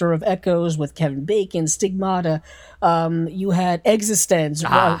opinion. Stir of Echoes with Kevin Bacon, Stigmata. You had Existence.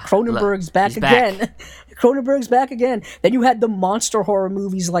 Cronenberg's back again. Cronenberg's back again. Then you had the monster horror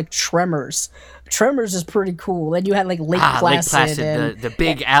movies like Tremors. Tremors is pretty cool. Then you had like Lake Placid. And, the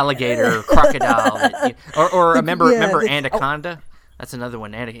big alligator crocodile. Remember Anaconda? That's another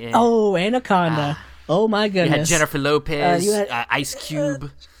one. Anaconda. Oh my goodness! You had Jennifer Lopez, Ice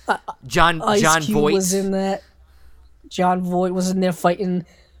Cube, John Cube Voight was in that. John Voight was in there fighting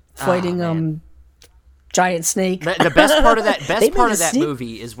giant snake. The best part of that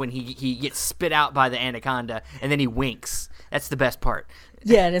movie is when he gets spit out by the anaconda and then he winks. That's the best part.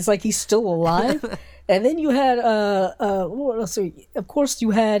 Yeah, and it's like he's still alive. And then you had what else? Of course,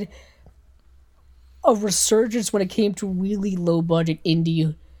 you had a resurgence when it came to really low budget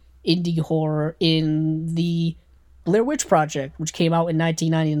indie horror in the Blair Witch Project, which came out in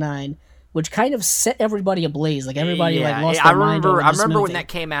 1999, which kind of set everybody ablaze. Like everybody lost their mind over this I remember movie. when that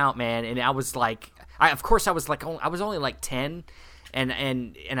came out, man, and I was like, I was only like 10, and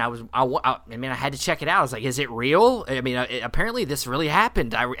I had to check it out. I was like, is it real? I mean, apparently this really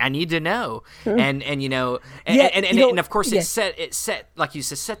happened. I need to know. And of course it set like you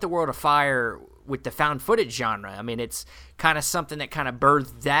said, set the world afire with the found footage genre. I mean, it's kind of something that kind of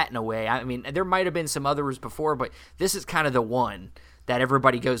birthed that in a way. I mean, there might have been some others before, but this is kind of the one that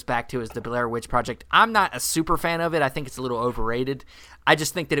everybody goes back to as the Blair Witch Project. I'm not a super fan of it. I think it's a little overrated. I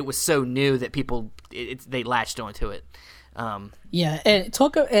just think that it was so new that people they latched onto it. And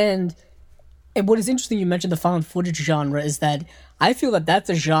what is interesting, you mentioned the found footage genre, is that I feel that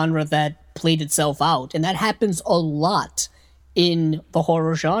that's a genre that played itself out, and that happens a lot in the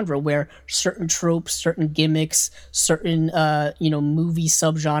horror genre, where certain tropes, certain gimmicks, certain movie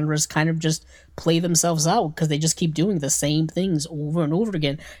subgenres kind of just play themselves out because they just keep doing the same things over and over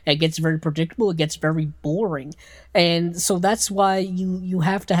again. It gets very predictable, it gets very boring, and so that's why you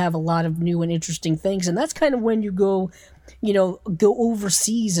have to have a lot of new and interesting things. And that's kind of when you go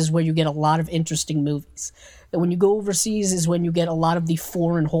overseas is where you get a lot of interesting movies. And when you go overseas is when you get a lot of the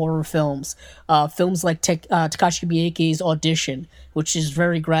foreign horror films. Films like Takashi Miike's Audition, which is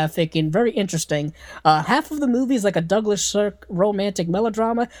very graphic and very interesting. Half of the movie is like a Douglas Sirk romantic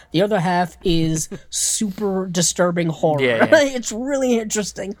melodrama. The other half is super disturbing horror. Yeah. It's really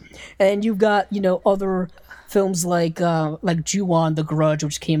interesting. And you've got, other films like Ju-on, The Grudge,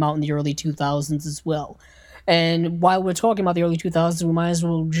 which came out in the early 2000s as well. And while we're talking about the early 2000s, we might as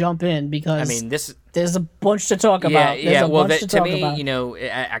well jump in because there's a bunch to talk about. To me,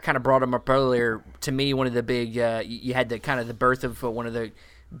 I kind of brought him up earlier. To me, one of the big, you had the birth of one of the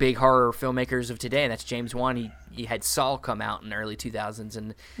big horror filmmakers of today, and that's James Wan. He had Saw come out in the early 2000s,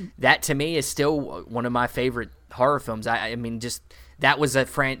 and that to me is still one of my favorite horror films. I mean, just that's a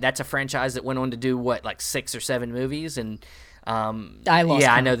franchise that went on to do 6 or 7 movies, and I lost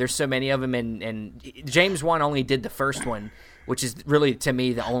Yeah, I count. know. There's so many of them, and James Wan only did the first one, which is really to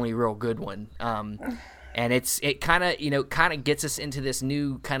me the only real good one. And it kind of gets us into this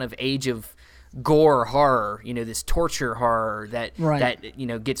new kind of age of gore horror, this torture horror that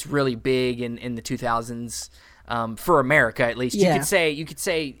gets really big in the 2000s. For America, at least, Yeah. you could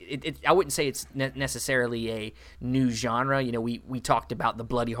say it. I wouldn't say it's necessarily a new genre. We talked about the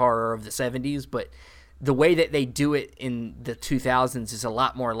bloody horror of the 70s, but the way that they do it in the 2000s is a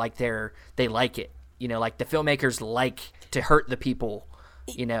lot more like they like it. Like the filmmakers like to hurt the people.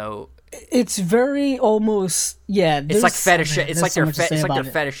 It's very almost It's like fetish. It's like they're it.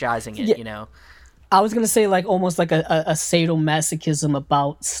 fetishizing it. I was gonna say like almost like a sadomasochism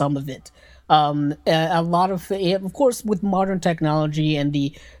about some of it. A lot of course, with modern technology and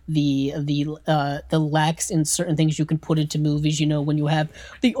the lacks in certain things you can put into movies. When you have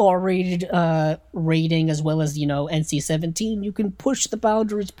the R-rated rating as well as NC-17, you can push the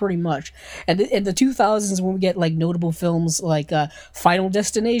boundaries pretty much. And in the 2000s, when we get like notable films like Final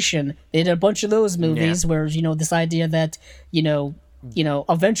Destination, they did a bunch of those movies where this idea that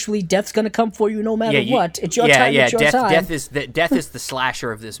eventually death's gonna come for you no matter what. It's your time. It's your time. Death is the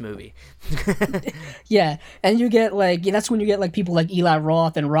slasher of this movie. Yeah, and you get that's when you get like people like Eli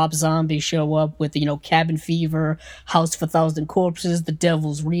Roth and Rob Zombie show up with Cabin Fever, House of a Thousand Corpses, The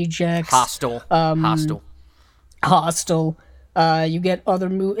Devil's Rejects, Hostel. You get other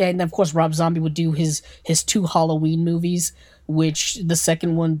movies, and of course Rob Zombie would do his 2 Halloween movies, which the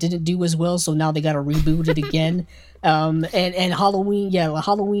second one didn't do as well, so now they got to reboot it again. And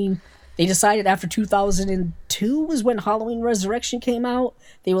Halloween, they decided after 2002 was when Halloween Resurrection came out.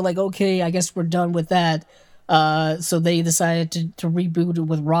 They were like, okay, I guess we're done with that. So they decided to reboot it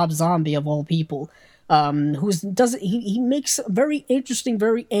with Rob Zombie of all people. He makes very interesting,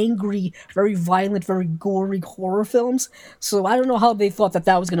 very angry, very violent, very gory horror films. So I don't know how they thought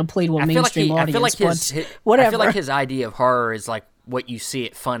that was going to play to a mainstream audience. Whatever. I feel like his idea of horror is like what you see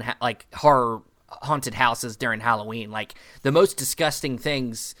at like horror haunted houses during Halloween, like the most disgusting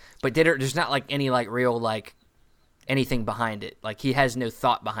things, but there's not like any like real like anything behind it. Like he has no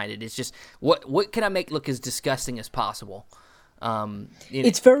thought behind it. It's just what can I make look as disgusting as possible.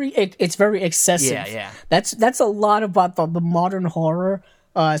 It's very excessive. Yeah. That's a lot about the modern horror,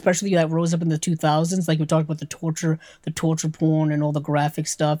 especially that rose up in the 2000s. Like we talked about the torture porn and all the graphic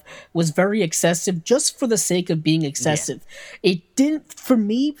stuff was very excessive just for the sake of being excessive. Yeah. It didn't, for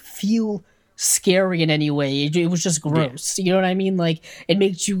me, feel scary in any way. It was just gross. Yeah. You know what I mean? Like it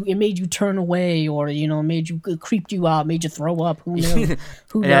made you turn away, or made you creeped you out, made you throw up. Who knows?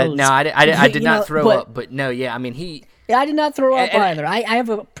 Who knows? No, I did not throw up, but no, yeah. I mean I did not throw up either. I have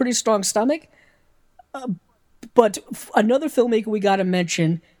a pretty strong stomach. But another filmmaker we got to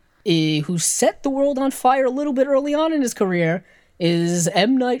mention, who set the world on fire a little bit early on in his career, is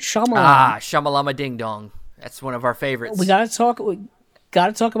M. Night Shyamalan. Shyamalama Ding Dong. That's one of our favorites. We got to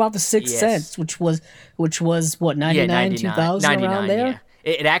talk about The Sixth Sense, which was what 99, 2000 around there. Yeah.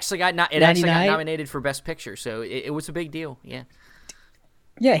 It actually got nominated for Best Picture, so it was a big deal. Yeah.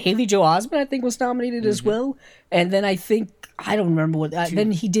 Yeah, Haley Joel Osment, I think, was nominated as well. And then I don't remember what.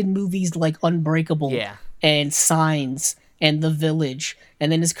 Then he did movies like Unbreakable and Signs and The Village.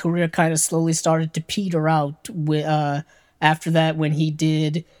 And then his career kind of slowly started to peter out after that when he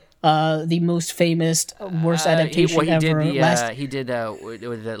did the most famous, worst adaptation ever. He did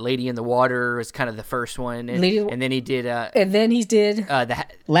with the Lady in the Water was kind of the first one. And then he did... the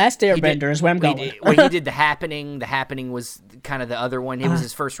Last Airbender is where I'm going. He did The Happening. The Happening was kind of the other one. It was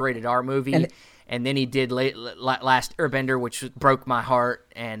his first rated R movie. And then he did Last Airbender, which broke my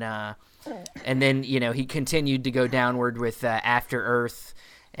heart. And then, he continued to go downward with After Earth.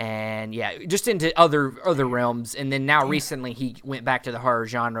 And just into other realms. And then now recently he went back to the horror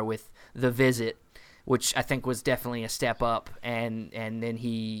genre with The Visit, which I think was definitely a step up. And then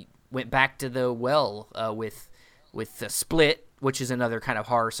he went back to the well with The Split, which is another kind of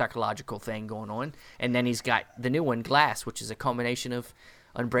horror psychological thing going on. And then he's got the new one, Glass, which is a combination of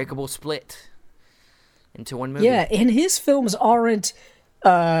Unbreakable, Split into one movie. Yeah, and his films aren't...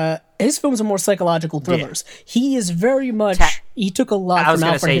 his films are more psychological thrillers. Yeah. He is very much. He took a lot from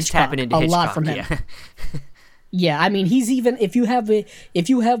Alfred Hitchcock. A lot from him. Yeah. Yeah, I mean, he's even if you have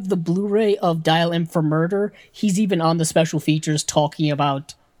the Blu-ray of Dial M for Murder, he's even on the special features talking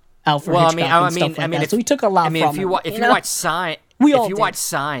about Alfred Hitchcock and stuff like that. So he took a lot from him. If you watch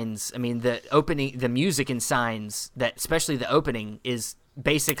Signs, I mean, the music in Signs, that especially the opening is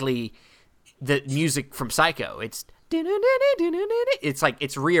basically the music from Psycho. It's like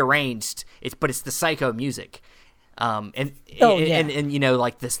it's rearranged. But it's the Psycho music, and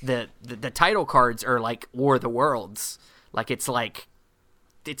like this the title cards are like War of the Worlds,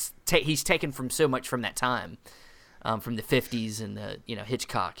 he's taken from so much from that time, from the 50s and the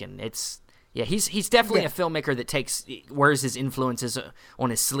Hitchcock, and he's definitely a filmmaker that wears his influences on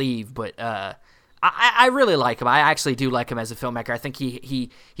his sleeve, but I really like him. I actually do like him as a filmmaker. I think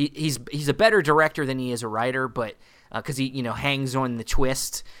he's a better director than he is a writer, but because he hangs on the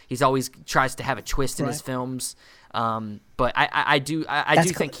twist. He's always tries to have a twist in his films. But I do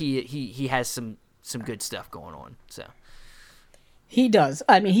think he has some good stuff going on. So he does.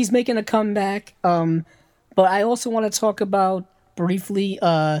 I mean, he's making a comeback. But I also want to talk about briefly,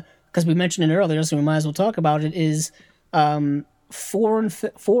 because we mentioned it earlier, so we might as well talk about it. Is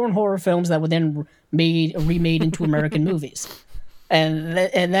foreign horror films that were then remade into American movies, and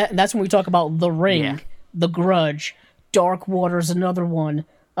that's when we talk about The Ring, The Grudge, Dark Water's another one.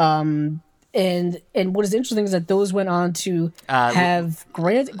 And what is interesting is that those went on to have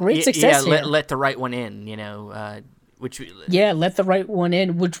great success. Yeah, let the right one in. Let the right one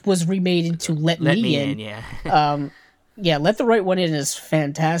in, which was remade into Let Me In. Let the right one in is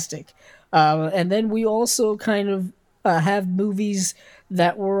fantastic. And then we also kind of have movies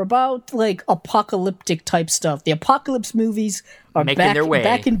that were about like apocalyptic type stuff. The apocalypse movies are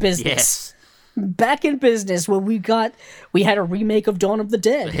back in business. Yes. Back in business when we had a remake of Dawn of the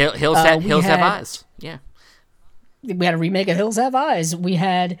Dead. Hills Have Eyes. Yeah. We had a remake of Hills Have Eyes. We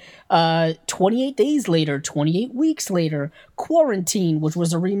had 28 Days Later, 28 Weeks Later, Quarantine, which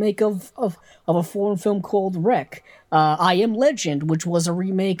was a remake of a foreign film called Wreck. I Am Legend, which was a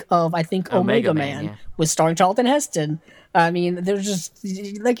remake of, I think, Omega Man with starring Charlton Heston. I mean, there's just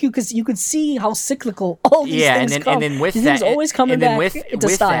like you could see how cyclical all these things come. And then with these that, things always coming and then back into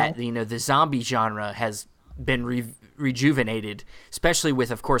with style. that, the zombie genre has been rejuvenated, especially with,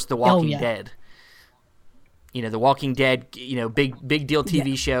 of course, The Walking Dead. The Walking Dead, big deal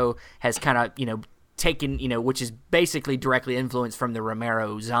TV show has kind of, taken, which is basically directly influenced from the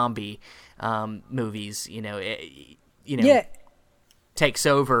Romero zombie movies, takes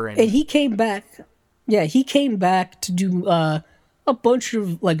over. And he came back. Yeah, he came back to do a bunch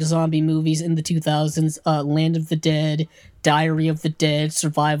of like zombie movies in the 2000s, Land of the Dead, Diary of the Dead,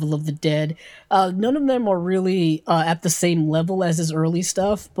 Survival of the Dead. None of them are really at the same level as his early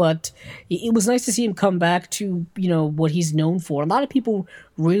stuff, but it was nice to see him come back to, what he's known for. A lot of people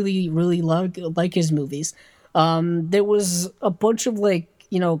really, really like his movies. There was a bunch of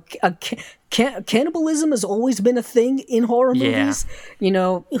cannibalism has always been a thing in horror movies.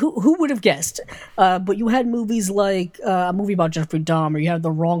 Who would have guessed? But you had movies like a movie about Jeffrey Dahmer. You had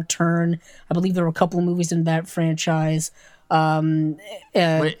The Wrong Turn. I believe there were a couple of movies in that franchise.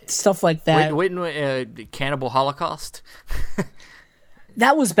 Stuff like that. Cannibal Holocaust?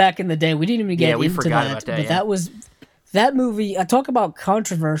 That was back in the day. We didn't even get into forgot that. About that. But that was that movie. I talk about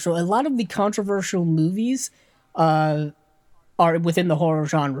controversial. A lot of the controversial movies are within the horror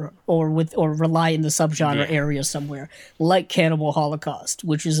genre or rely in the subgenre area somewhere, like Cannibal Holocaust,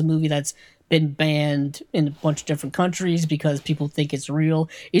 which is a movie that's been banned in a bunch of different countries because people think it's real.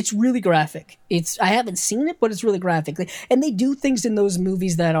 It's really graphic. I haven't seen it, but it's really graphic. And they do things in those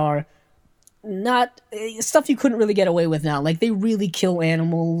movies that are not stuff you couldn't really get away with now. Like they really kill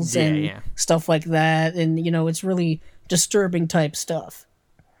animals and stuff like that. And, it's really disturbing type stuff.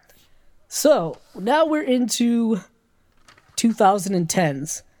 So now we're into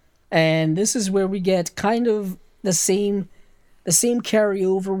 2010s, and this is where we get kind of the same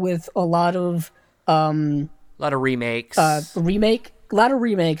carryover with a lot of remakes. A lot of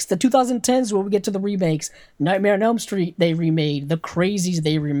remakes. The 2010s where we get to the remakes. Nightmare on Elm Street they remade. The Crazies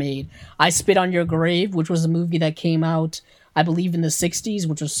they remade. I Spit on Your Grave, which was a movie that came out, I believe, in the 60s,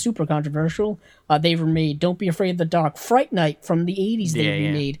 which was super controversial. They remade. Don't Be Afraid of the Dark. Fright Night from the 80s they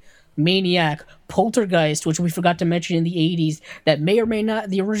remade. Maniac, Poltergeist, which we forgot to mention in the 80s, that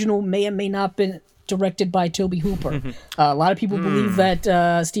the original may or may not been directed by Tobe Hooper. A lot of people believe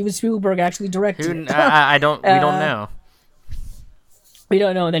that Steven Spielberg actually directed it. We don't know. We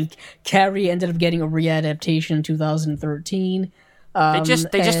don't know. And then Carrie ended up getting a readaptation in 2013. They just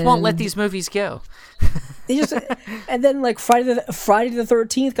won't let these movies go. And then like Friday the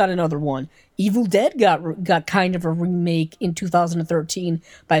 13th got another one. Evil Dead got kind of a remake in 2013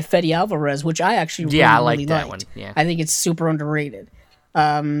 by Fede Alvarez, which I actually really that liked. one. Yeah. I think it's super underrated.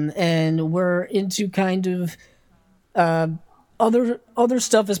 And we're into kind of other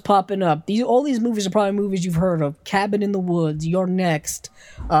stuff is popping up. All these movies are probably movies you've heard of. Cabin in the Woods, You're Next.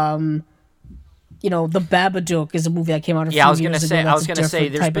 The Babadook is a movie that came out a few years ago. I was gonna say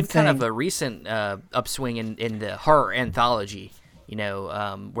there's been kind of a recent upswing in the horror anthology.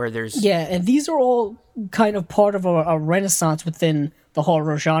 Where there's and these are all kind of part of a renaissance within the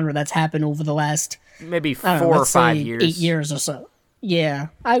horror genre that's happened over the last maybe I don't know, 4 or let's 5 say years. 8 years or so. Yeah,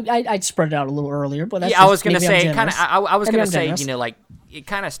 I'd spread it out a little earlier, but that's yeah, I was gonna maybe I'm say kind generous. of. I was Maybe gonna I'm say generous. like it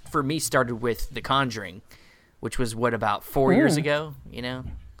kind of for me started with The Conjuring, which was what about 4 years ago.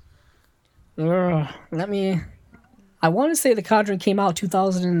 Let me. I want to say The Conjuring came out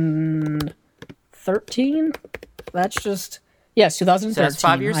 2013. That's just yes, 2013. So that's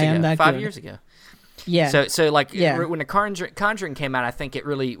 5 years I am ago. that 5 good. years ago. Yeah. So like Yeah. when the Conjuring came out, I think it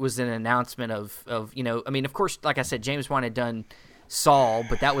really was an announcement of I mean, of course, like I said, James Wan had done Saw,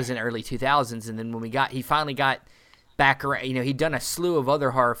 but that was in early 2000s, and then when he finally got back around, he'd done a slew of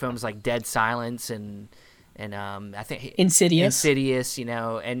other horror films like Dead Silence and I think Insidious,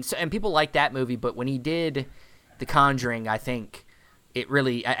 and people like that movie, but when he did The Conjuring, I think it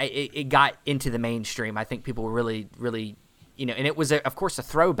really it got into the mainstream. I think people were really and it was of course a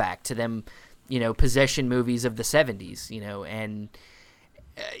throwback to them possession movies of the 70s, and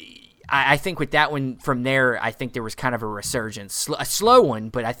I think with that one from there, I think there was kind of a resurgence, a slow one,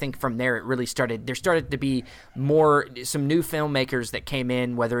 but I think from there it really started. There started to be some new filmmakers that came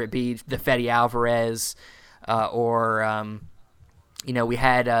in, whether it be the Fede Alvarez, or we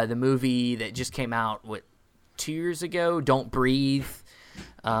had the movie that just came out 2 years ago, Don't Breathe,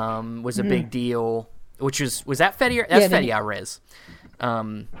 was a big deal. Which was that Fede? That's Fede Alvarez.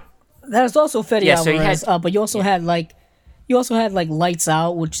 That is also Fede Alvarez, so but you also had like Lights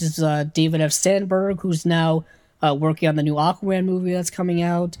Out, which is David F. Sandberg, who's now working on the new Aquaman movie that's coming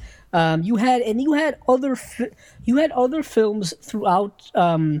out. You had other films throughout.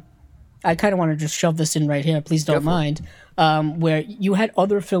 I kind of want to just shove this in right here, please don't mind. Where you had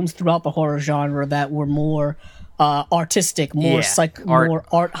other films throughout the horror genre that were more artistic, more more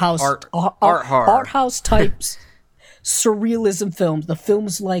art house types. Surrealism films, the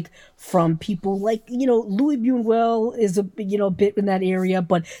films like from people like Louis Buñuel is a bit in that area,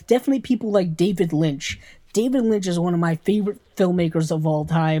 but definitely people like David Lynch. David Lynch is one of my favorite filmmakers of all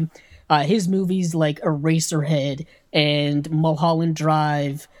time. His movies like Eraserhead and Mulholland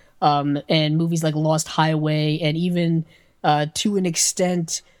Drive, and movies like Lost Highway, and even to an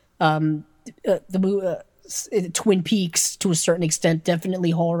extent Twin Peaks to a certain extent,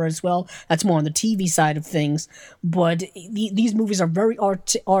 definitely horror as well. That's more on the TV side of things. But these movies are very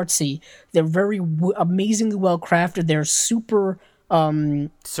artsy. They're very amazingly well crafted. They're super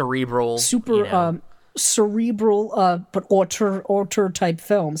cerebral, cerebral, but auteur type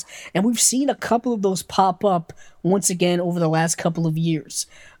films. And we've seen a couple of those pop up once again over the last couple of years.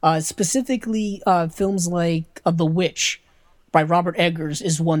 Specifically, films like The Witch by Robert Eggers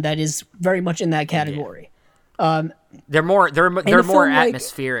is one that is very much in that category. They're more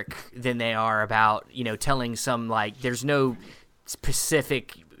atmospheric than they are about telling some there's no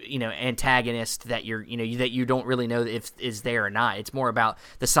specific antagonist that that you don't really know if is there or not. It's more about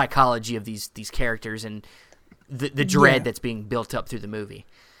the psychology of these characters and the dread that's being built up through the movie.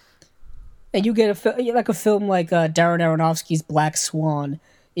 And you get a film like Darren Aronofsky's Black Swan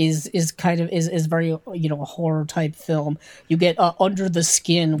is very a horror type film. You get Under the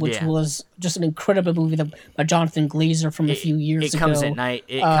Skin, which was just an incredible movie by Jonathan Glazer from a few years ago. It Comes at Night.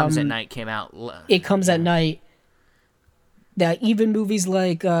 Comes at Night came out. It Comes at Night. That even movies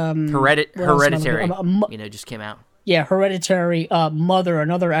like Hereditary, just came out. Yeah, Hereditary, Mother,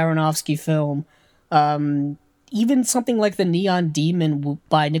 another Aronofsky film. Even something like The Neon Demon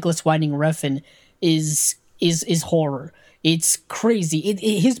by Nicholas Winding Refn is horror. It's crazy.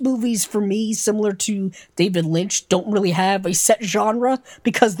 His movies, for me, similar to David Lynch, don't really have a set genre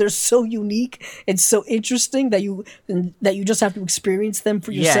because they're so unique and so interesting that you just have to experience them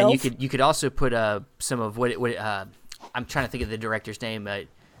for yourself. Yeah, and you could also put some of what I'm trying to think of the director's name.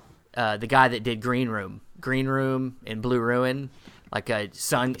 The guy that did Green Room and Blue Ruin, like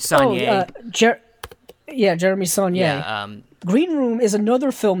Saulnier. Jeremy Saulnier. Yeah, Green Room is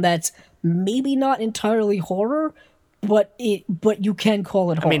another film that's maybe not entirely horror, but you can call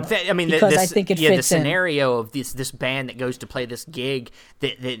it horror. Because I think it fits the scenario of this band that goes to play this gig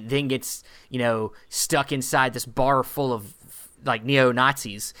that then gets stuck inside this bar full of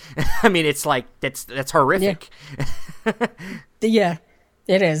neo-Nazis. I mean, it's that's horrific. Yeah,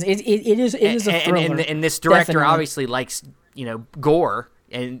 it is. It is a thriller. And this director Definitely. obviously likes gore,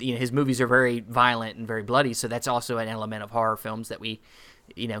 and his movies are very violent and very bloody. So that's also an element of horror films that we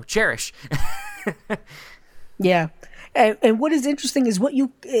cherish. Yeah. And what is interesting is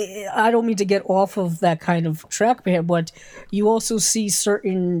I don't mean to get off of that kind of track here, but you also see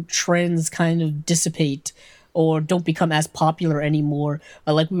certain trends kind of dissipate or don't become as popular anymore.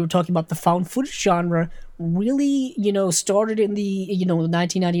 Like we were talking about the found footage genre really, started in the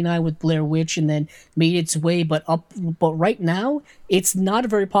 1999 with Blair Witch, and then made its way, but right now it's not a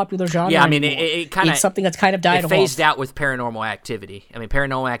very popular genre. Yeah, I mean, anymore. it kind of, it's something that's kind of died off. It phased off. out with Paranormal Activity. I mean,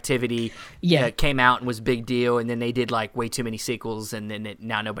 Paranormal Activity came out and was a big deal, and then they did like way too many sequels, and then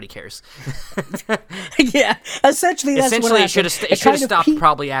now nobody cares. Yeah, essentially that's what happened. It should have stopped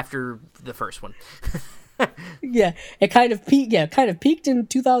probably after the first one. Yeah, it kind of peaked. Yeah, kind of peaked in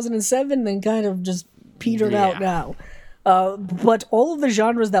 2007, then kind of just petered out now. But all of the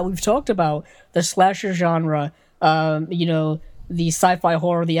genres that we've talked about, the slasher genre, the sci-fi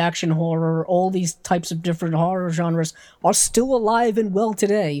horror, the action horror, all these types of different horror genres are still alive and well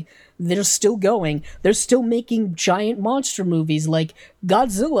today. They're still going. They're still making giant monster movies like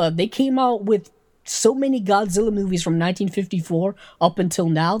Godzilla. They came out with so many Godzilla movies from 1954 up until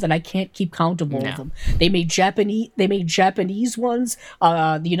now that I can't keep count of all of them. They made Japanese ones.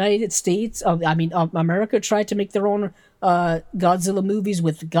 The United States, America tried to make their own Godzilla movies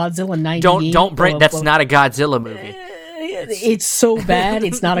with Godzilla 98. Don't break. That's not a Godzilla movie. It's so bad.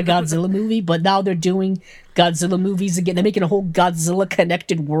 It's not a Godzilla movie, but now they're doing Godzilla movies again. They're making a whole Godzilla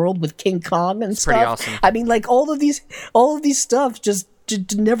connected world with King Kong and stuff. Pretty awesome. I mean, like all of these stuff just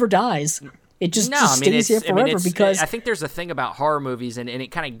never dies. It just stays here forever because I think there's a thing about horror movies, and it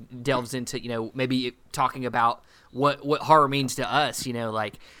kind of delves into maybe talking about what horror means to us.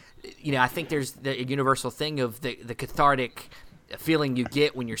 I think there's the universal thing of the cathartic feeling you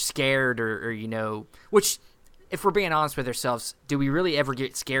get when you're scared, or which, if we're being honest with ourselves, do we really ever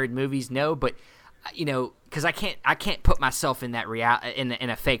get scared in movies? No, but because I can't put myself in that in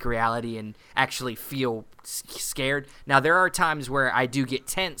a fake reality and actually feel scared. Now there are times where I do get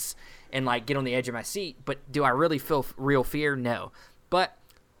tense and like get on the edge of my seat, but do I really feel real fear? No. But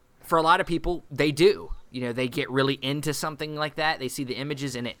for a lot of people, they do. They get really into something like that. They see the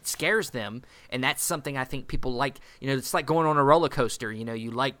images and it scares them, and that's something I think people like. It's like going on a roller coaster.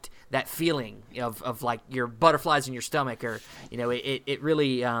 You liked that feeling of like your butterflies in your stomach, or it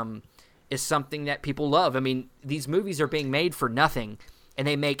really is something that people love. I mean, these movies are being made for nothing, and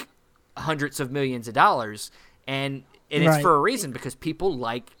they make hundreds of millions of dollars, and it's for a reason, because people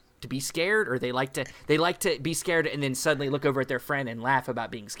like to be scared, or they like to be scared and then suddenly look over at their friend and laugh about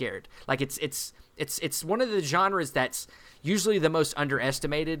being scared. Like it's one of the genres that's usually the most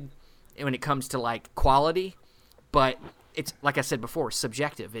underestimated when it comes to like quality, but it's, like I said before,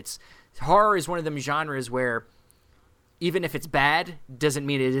 subjective. Horror is one of them genres where even if it's bad, doesn't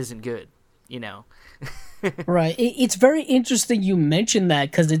mean it isn't good. Right. It's very interesting you mentioned that,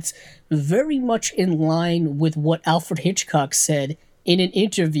 because it's very much in line with what Alfred Hitchcock said in an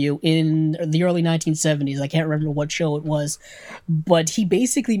interview in the early 1970s. I can't remember what show it was, but he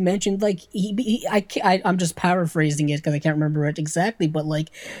basically mentioned, like, I'm just paraphrasing it because I can't remember it exactly, but like,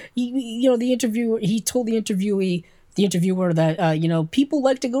 he told the interviewer that, people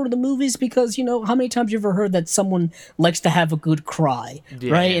like to go to the movies because, how many times you ever heard that someone likes to have a good cry,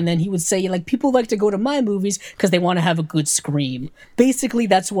 right? And then he would say, like, people like to go to my movies because they want to have a good scream. Basically,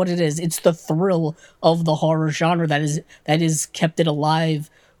 that's what it is. It's the thrill of the horror genre that is kept it alive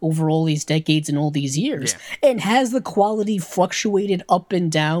over all these decades and all these years. And has the quality fluctuated up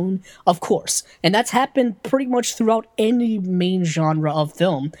and down? Of course. And that's happened pretty much throughout any main genre of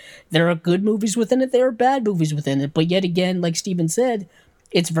film. There are good movies within it, there are bad movies within it, but yet again, like Steven said,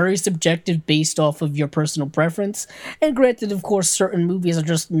 it's very subjective based off of your personal preference. And granted, of course, certain movies are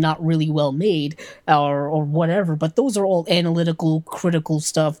just not really well made or whatever, but those are all analytical, critical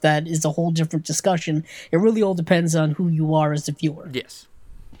stuff that is a whole different discussion. It really all depends on who you are as a viewer. Yes.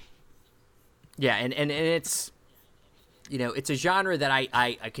 Yeah, and it's it's a genre that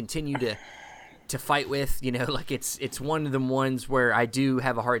I continue to fight with. Like it's one of them ones where I do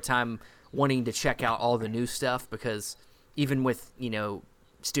have a hard time wanting to check out all the new stuff, because even with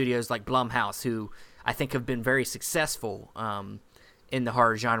studios like Blumhouse, who I think have been very successful in the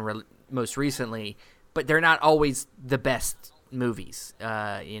horror genre most recently, but they're not always the best movies.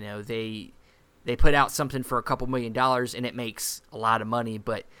 They put out something for a couple $1 million and it makes a lot of money,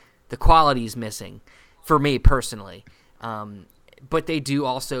 but the quality is missing for me personally. But they do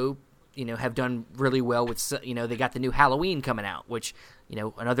also, have done really well with, they got the new Halloween coming out, which,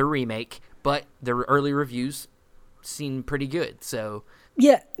 another remake, but the early reviews seem pretty good. So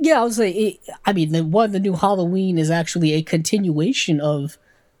yeah, I would say, the new Halloween is actually a continuation of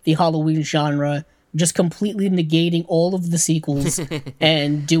the Halloween genre, just completely negating all of the sequels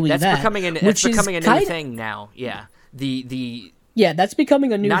and doing that's that. That's becoming a new thing now. Yeah. Yeah, that's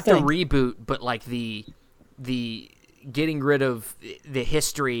becoming a new not thing. Not the reboot, but like the getting rid of the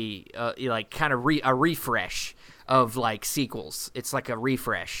history, like kind of a refresh of like sequels. It's like a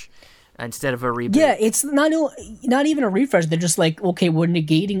refresh. instead of a reboot. Yeah, it's not even a refresh. They're just like, okay, we're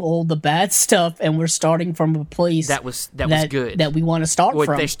negating all the bad stuff, and we're starting from a place that was good that we want to start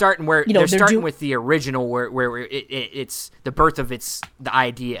from. They're starting they're starting with the original, where it's the birth of the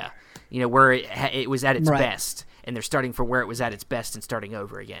idea. Where it was at its best, and they're starting from where it was at its best and starting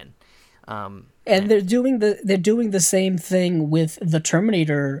over again. And they're doing the same thing with the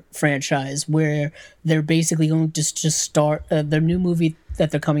Terminator franchise, where they're basically going to just start their new movie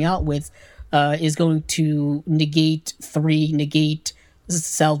that they're coming out with is going to negate 3, negate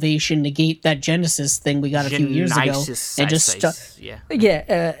Salvation, negate that Genesis thing we got a few years ago,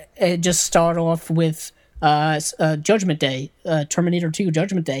 and just start off with Judgment Day, Terminator 2,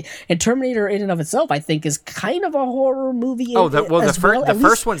 Judgment Day, and Terminator in and of itself, I think, is kind of a horror movie. The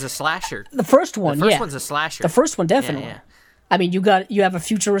first one's a slasher. The first one's a slasher. The first one definitely. Yeah. I mean, you have a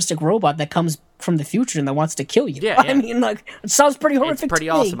futuristic robot that comes from the future and that wants to kill you. Yeah, I mean, like, it sounds pretty horrific. It's pretty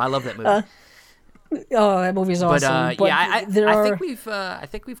awesome. I love that movie. That movie's awesome. But I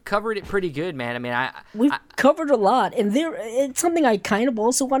think we've covered it pretty good, man. I mean, we've covered a lot, and it's something I kind of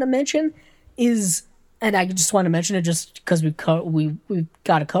also want to mention is. And I just want to mention it just because we've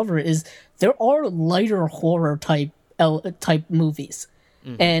got to cover it, is there are lighter horror type movies.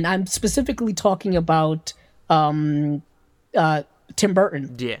 Mm-hmm. And I'm specifically talking about Tim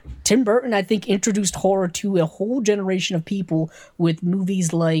Burton. Yeah. Tim Burton, I think, introduced horror to a whole generation of people with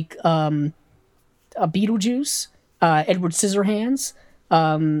movies like Beetlejuice, Edward Scissorhands,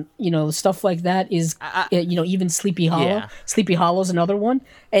 stuff like that is, even Sleepy Hollow. Yeah. Sleepy Hollow's another one.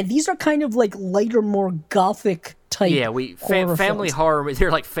 And these are kind of like lighter, more gothic type family horror.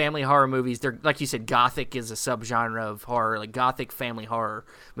 They're like family horror movies. They're, like you said, gothic is a subgenre of horror, like gothic family horror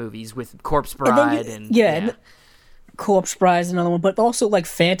movies with Corpse Bride and Corpse Bride is another one, but also like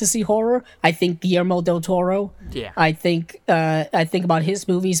fantasy horror. I think Guillermo del Toro. Yeah. I think about his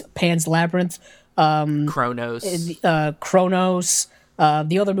movies, Pan's Labyrinth, Chronos.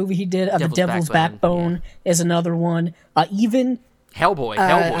 The other movie he did, The Devil's Backbone, is another one. Even Hellboy.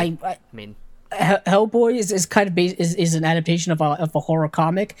 Hellboy is kind of is an adaptation of a horror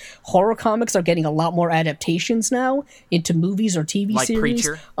comic. Horror comics are getting a lot more adaptations now into movies or TV series.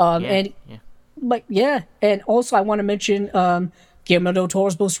 Preacher. And also I want to mention Guillermo del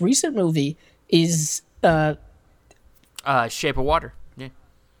Toro's most recent movie is Shape of Water. Yeah.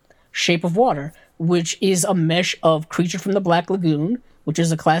 Shape of Water, which is a mesh of Creature from the Black Lagoon, which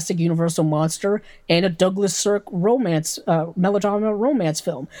is a classic Universal monster, and a Douglas Sirk melodrama romance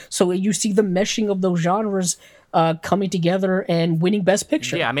film. So you see the meshing of those genres coming together and winning Best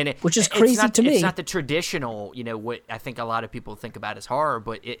Picture. Yeah, I mean, which is crazy to me. It's not the traditional, what I think a lot of people think about as horror,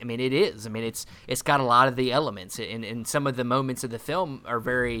 but it is. I mean, it's got a lot of the elements, and some of the moments of the film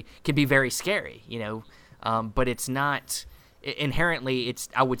can be very scary, but it's not inherently.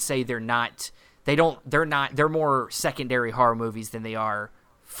 I would say they're not. They're more secondary horror movies than they are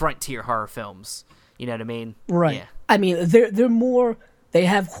frontier horror films. You know what I mean? Right. Yeah. I mean, they're more, they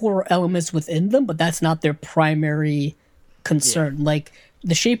have horror elements within them, but that's not their primary concern. Yeah. Like,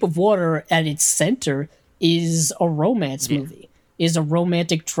 The Shape of Water at its center is a romance movie, is a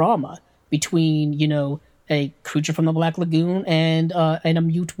romantic drama between, a creature from the Black Lagoon and a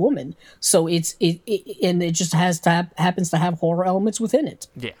mute woman. So it just happens to have horror elements within it.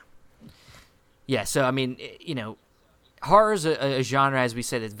 Yeah. Yeah, so I mean, horror is a genre, as we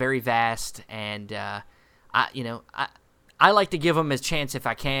said, it's very vast, and I like to give them a chance if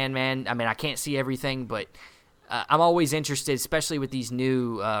I can, man. I mean, I can't see everything, but I'm always interested, especially with these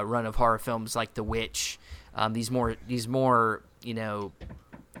new run of horror films like The Witch, these more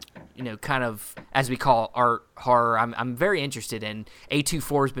kind of, as we call art horror. I'm very interested in.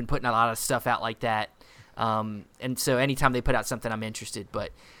 A24 has been putting a lot of stuff out like that. And so anytime they put out something, I'm interested.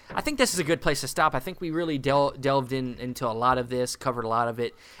 But I think this is a good place to stop. I think we really delved into a lot of this, covered a lot of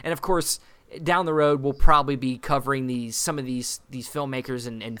it. And, of course, down the road, we'll probably be covering some of these filmmakers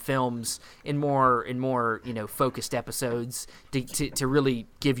and films in more focused episodes to really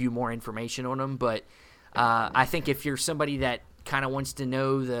give you more information on them. But I think if you're somebody that kind of wants to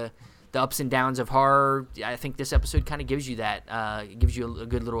know the ups and downs of horror, I think this episode kind of gives you that. It gives you a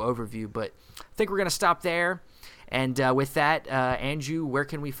good little overview. But I think we're going to stop there. And with that, Andrew, where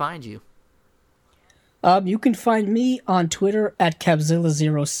can we find you? You can find me on Twitter at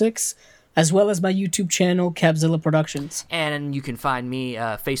Cabzilla06, as well as my YouTube channel, Cabzilla Productions. And you can find me,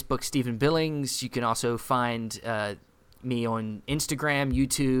 Facebook, Stephen Billings. You can also find me on Instagram,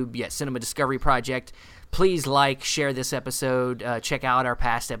 YouTube, Cinema Discovery Project. Please share this episode. Check out our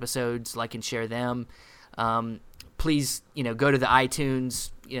past episodes, like and share them. Please, go to the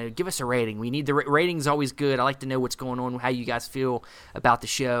iTunes, give us a rating. We need the rating's always good. I like to know what's going on, how you guys feel about the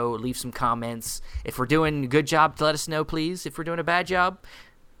show. Leave some comments. If we're doing a good job, let us know, please. If we're doing a bad job,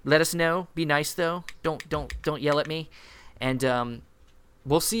 let us know. Be nice though. Don't yell at me. And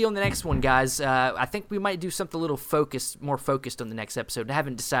we'll see you on the next one, guys. I think we might do something a little more focused on the next episode. I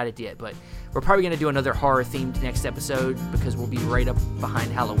haven't decided yet, but we're probably going to do another horror-themed next episode because we'll be right up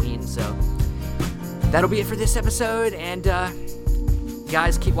behind Halloween. So that'll be it for this episode, and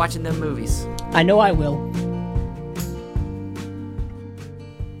guys, keep watching them movies. I know I will.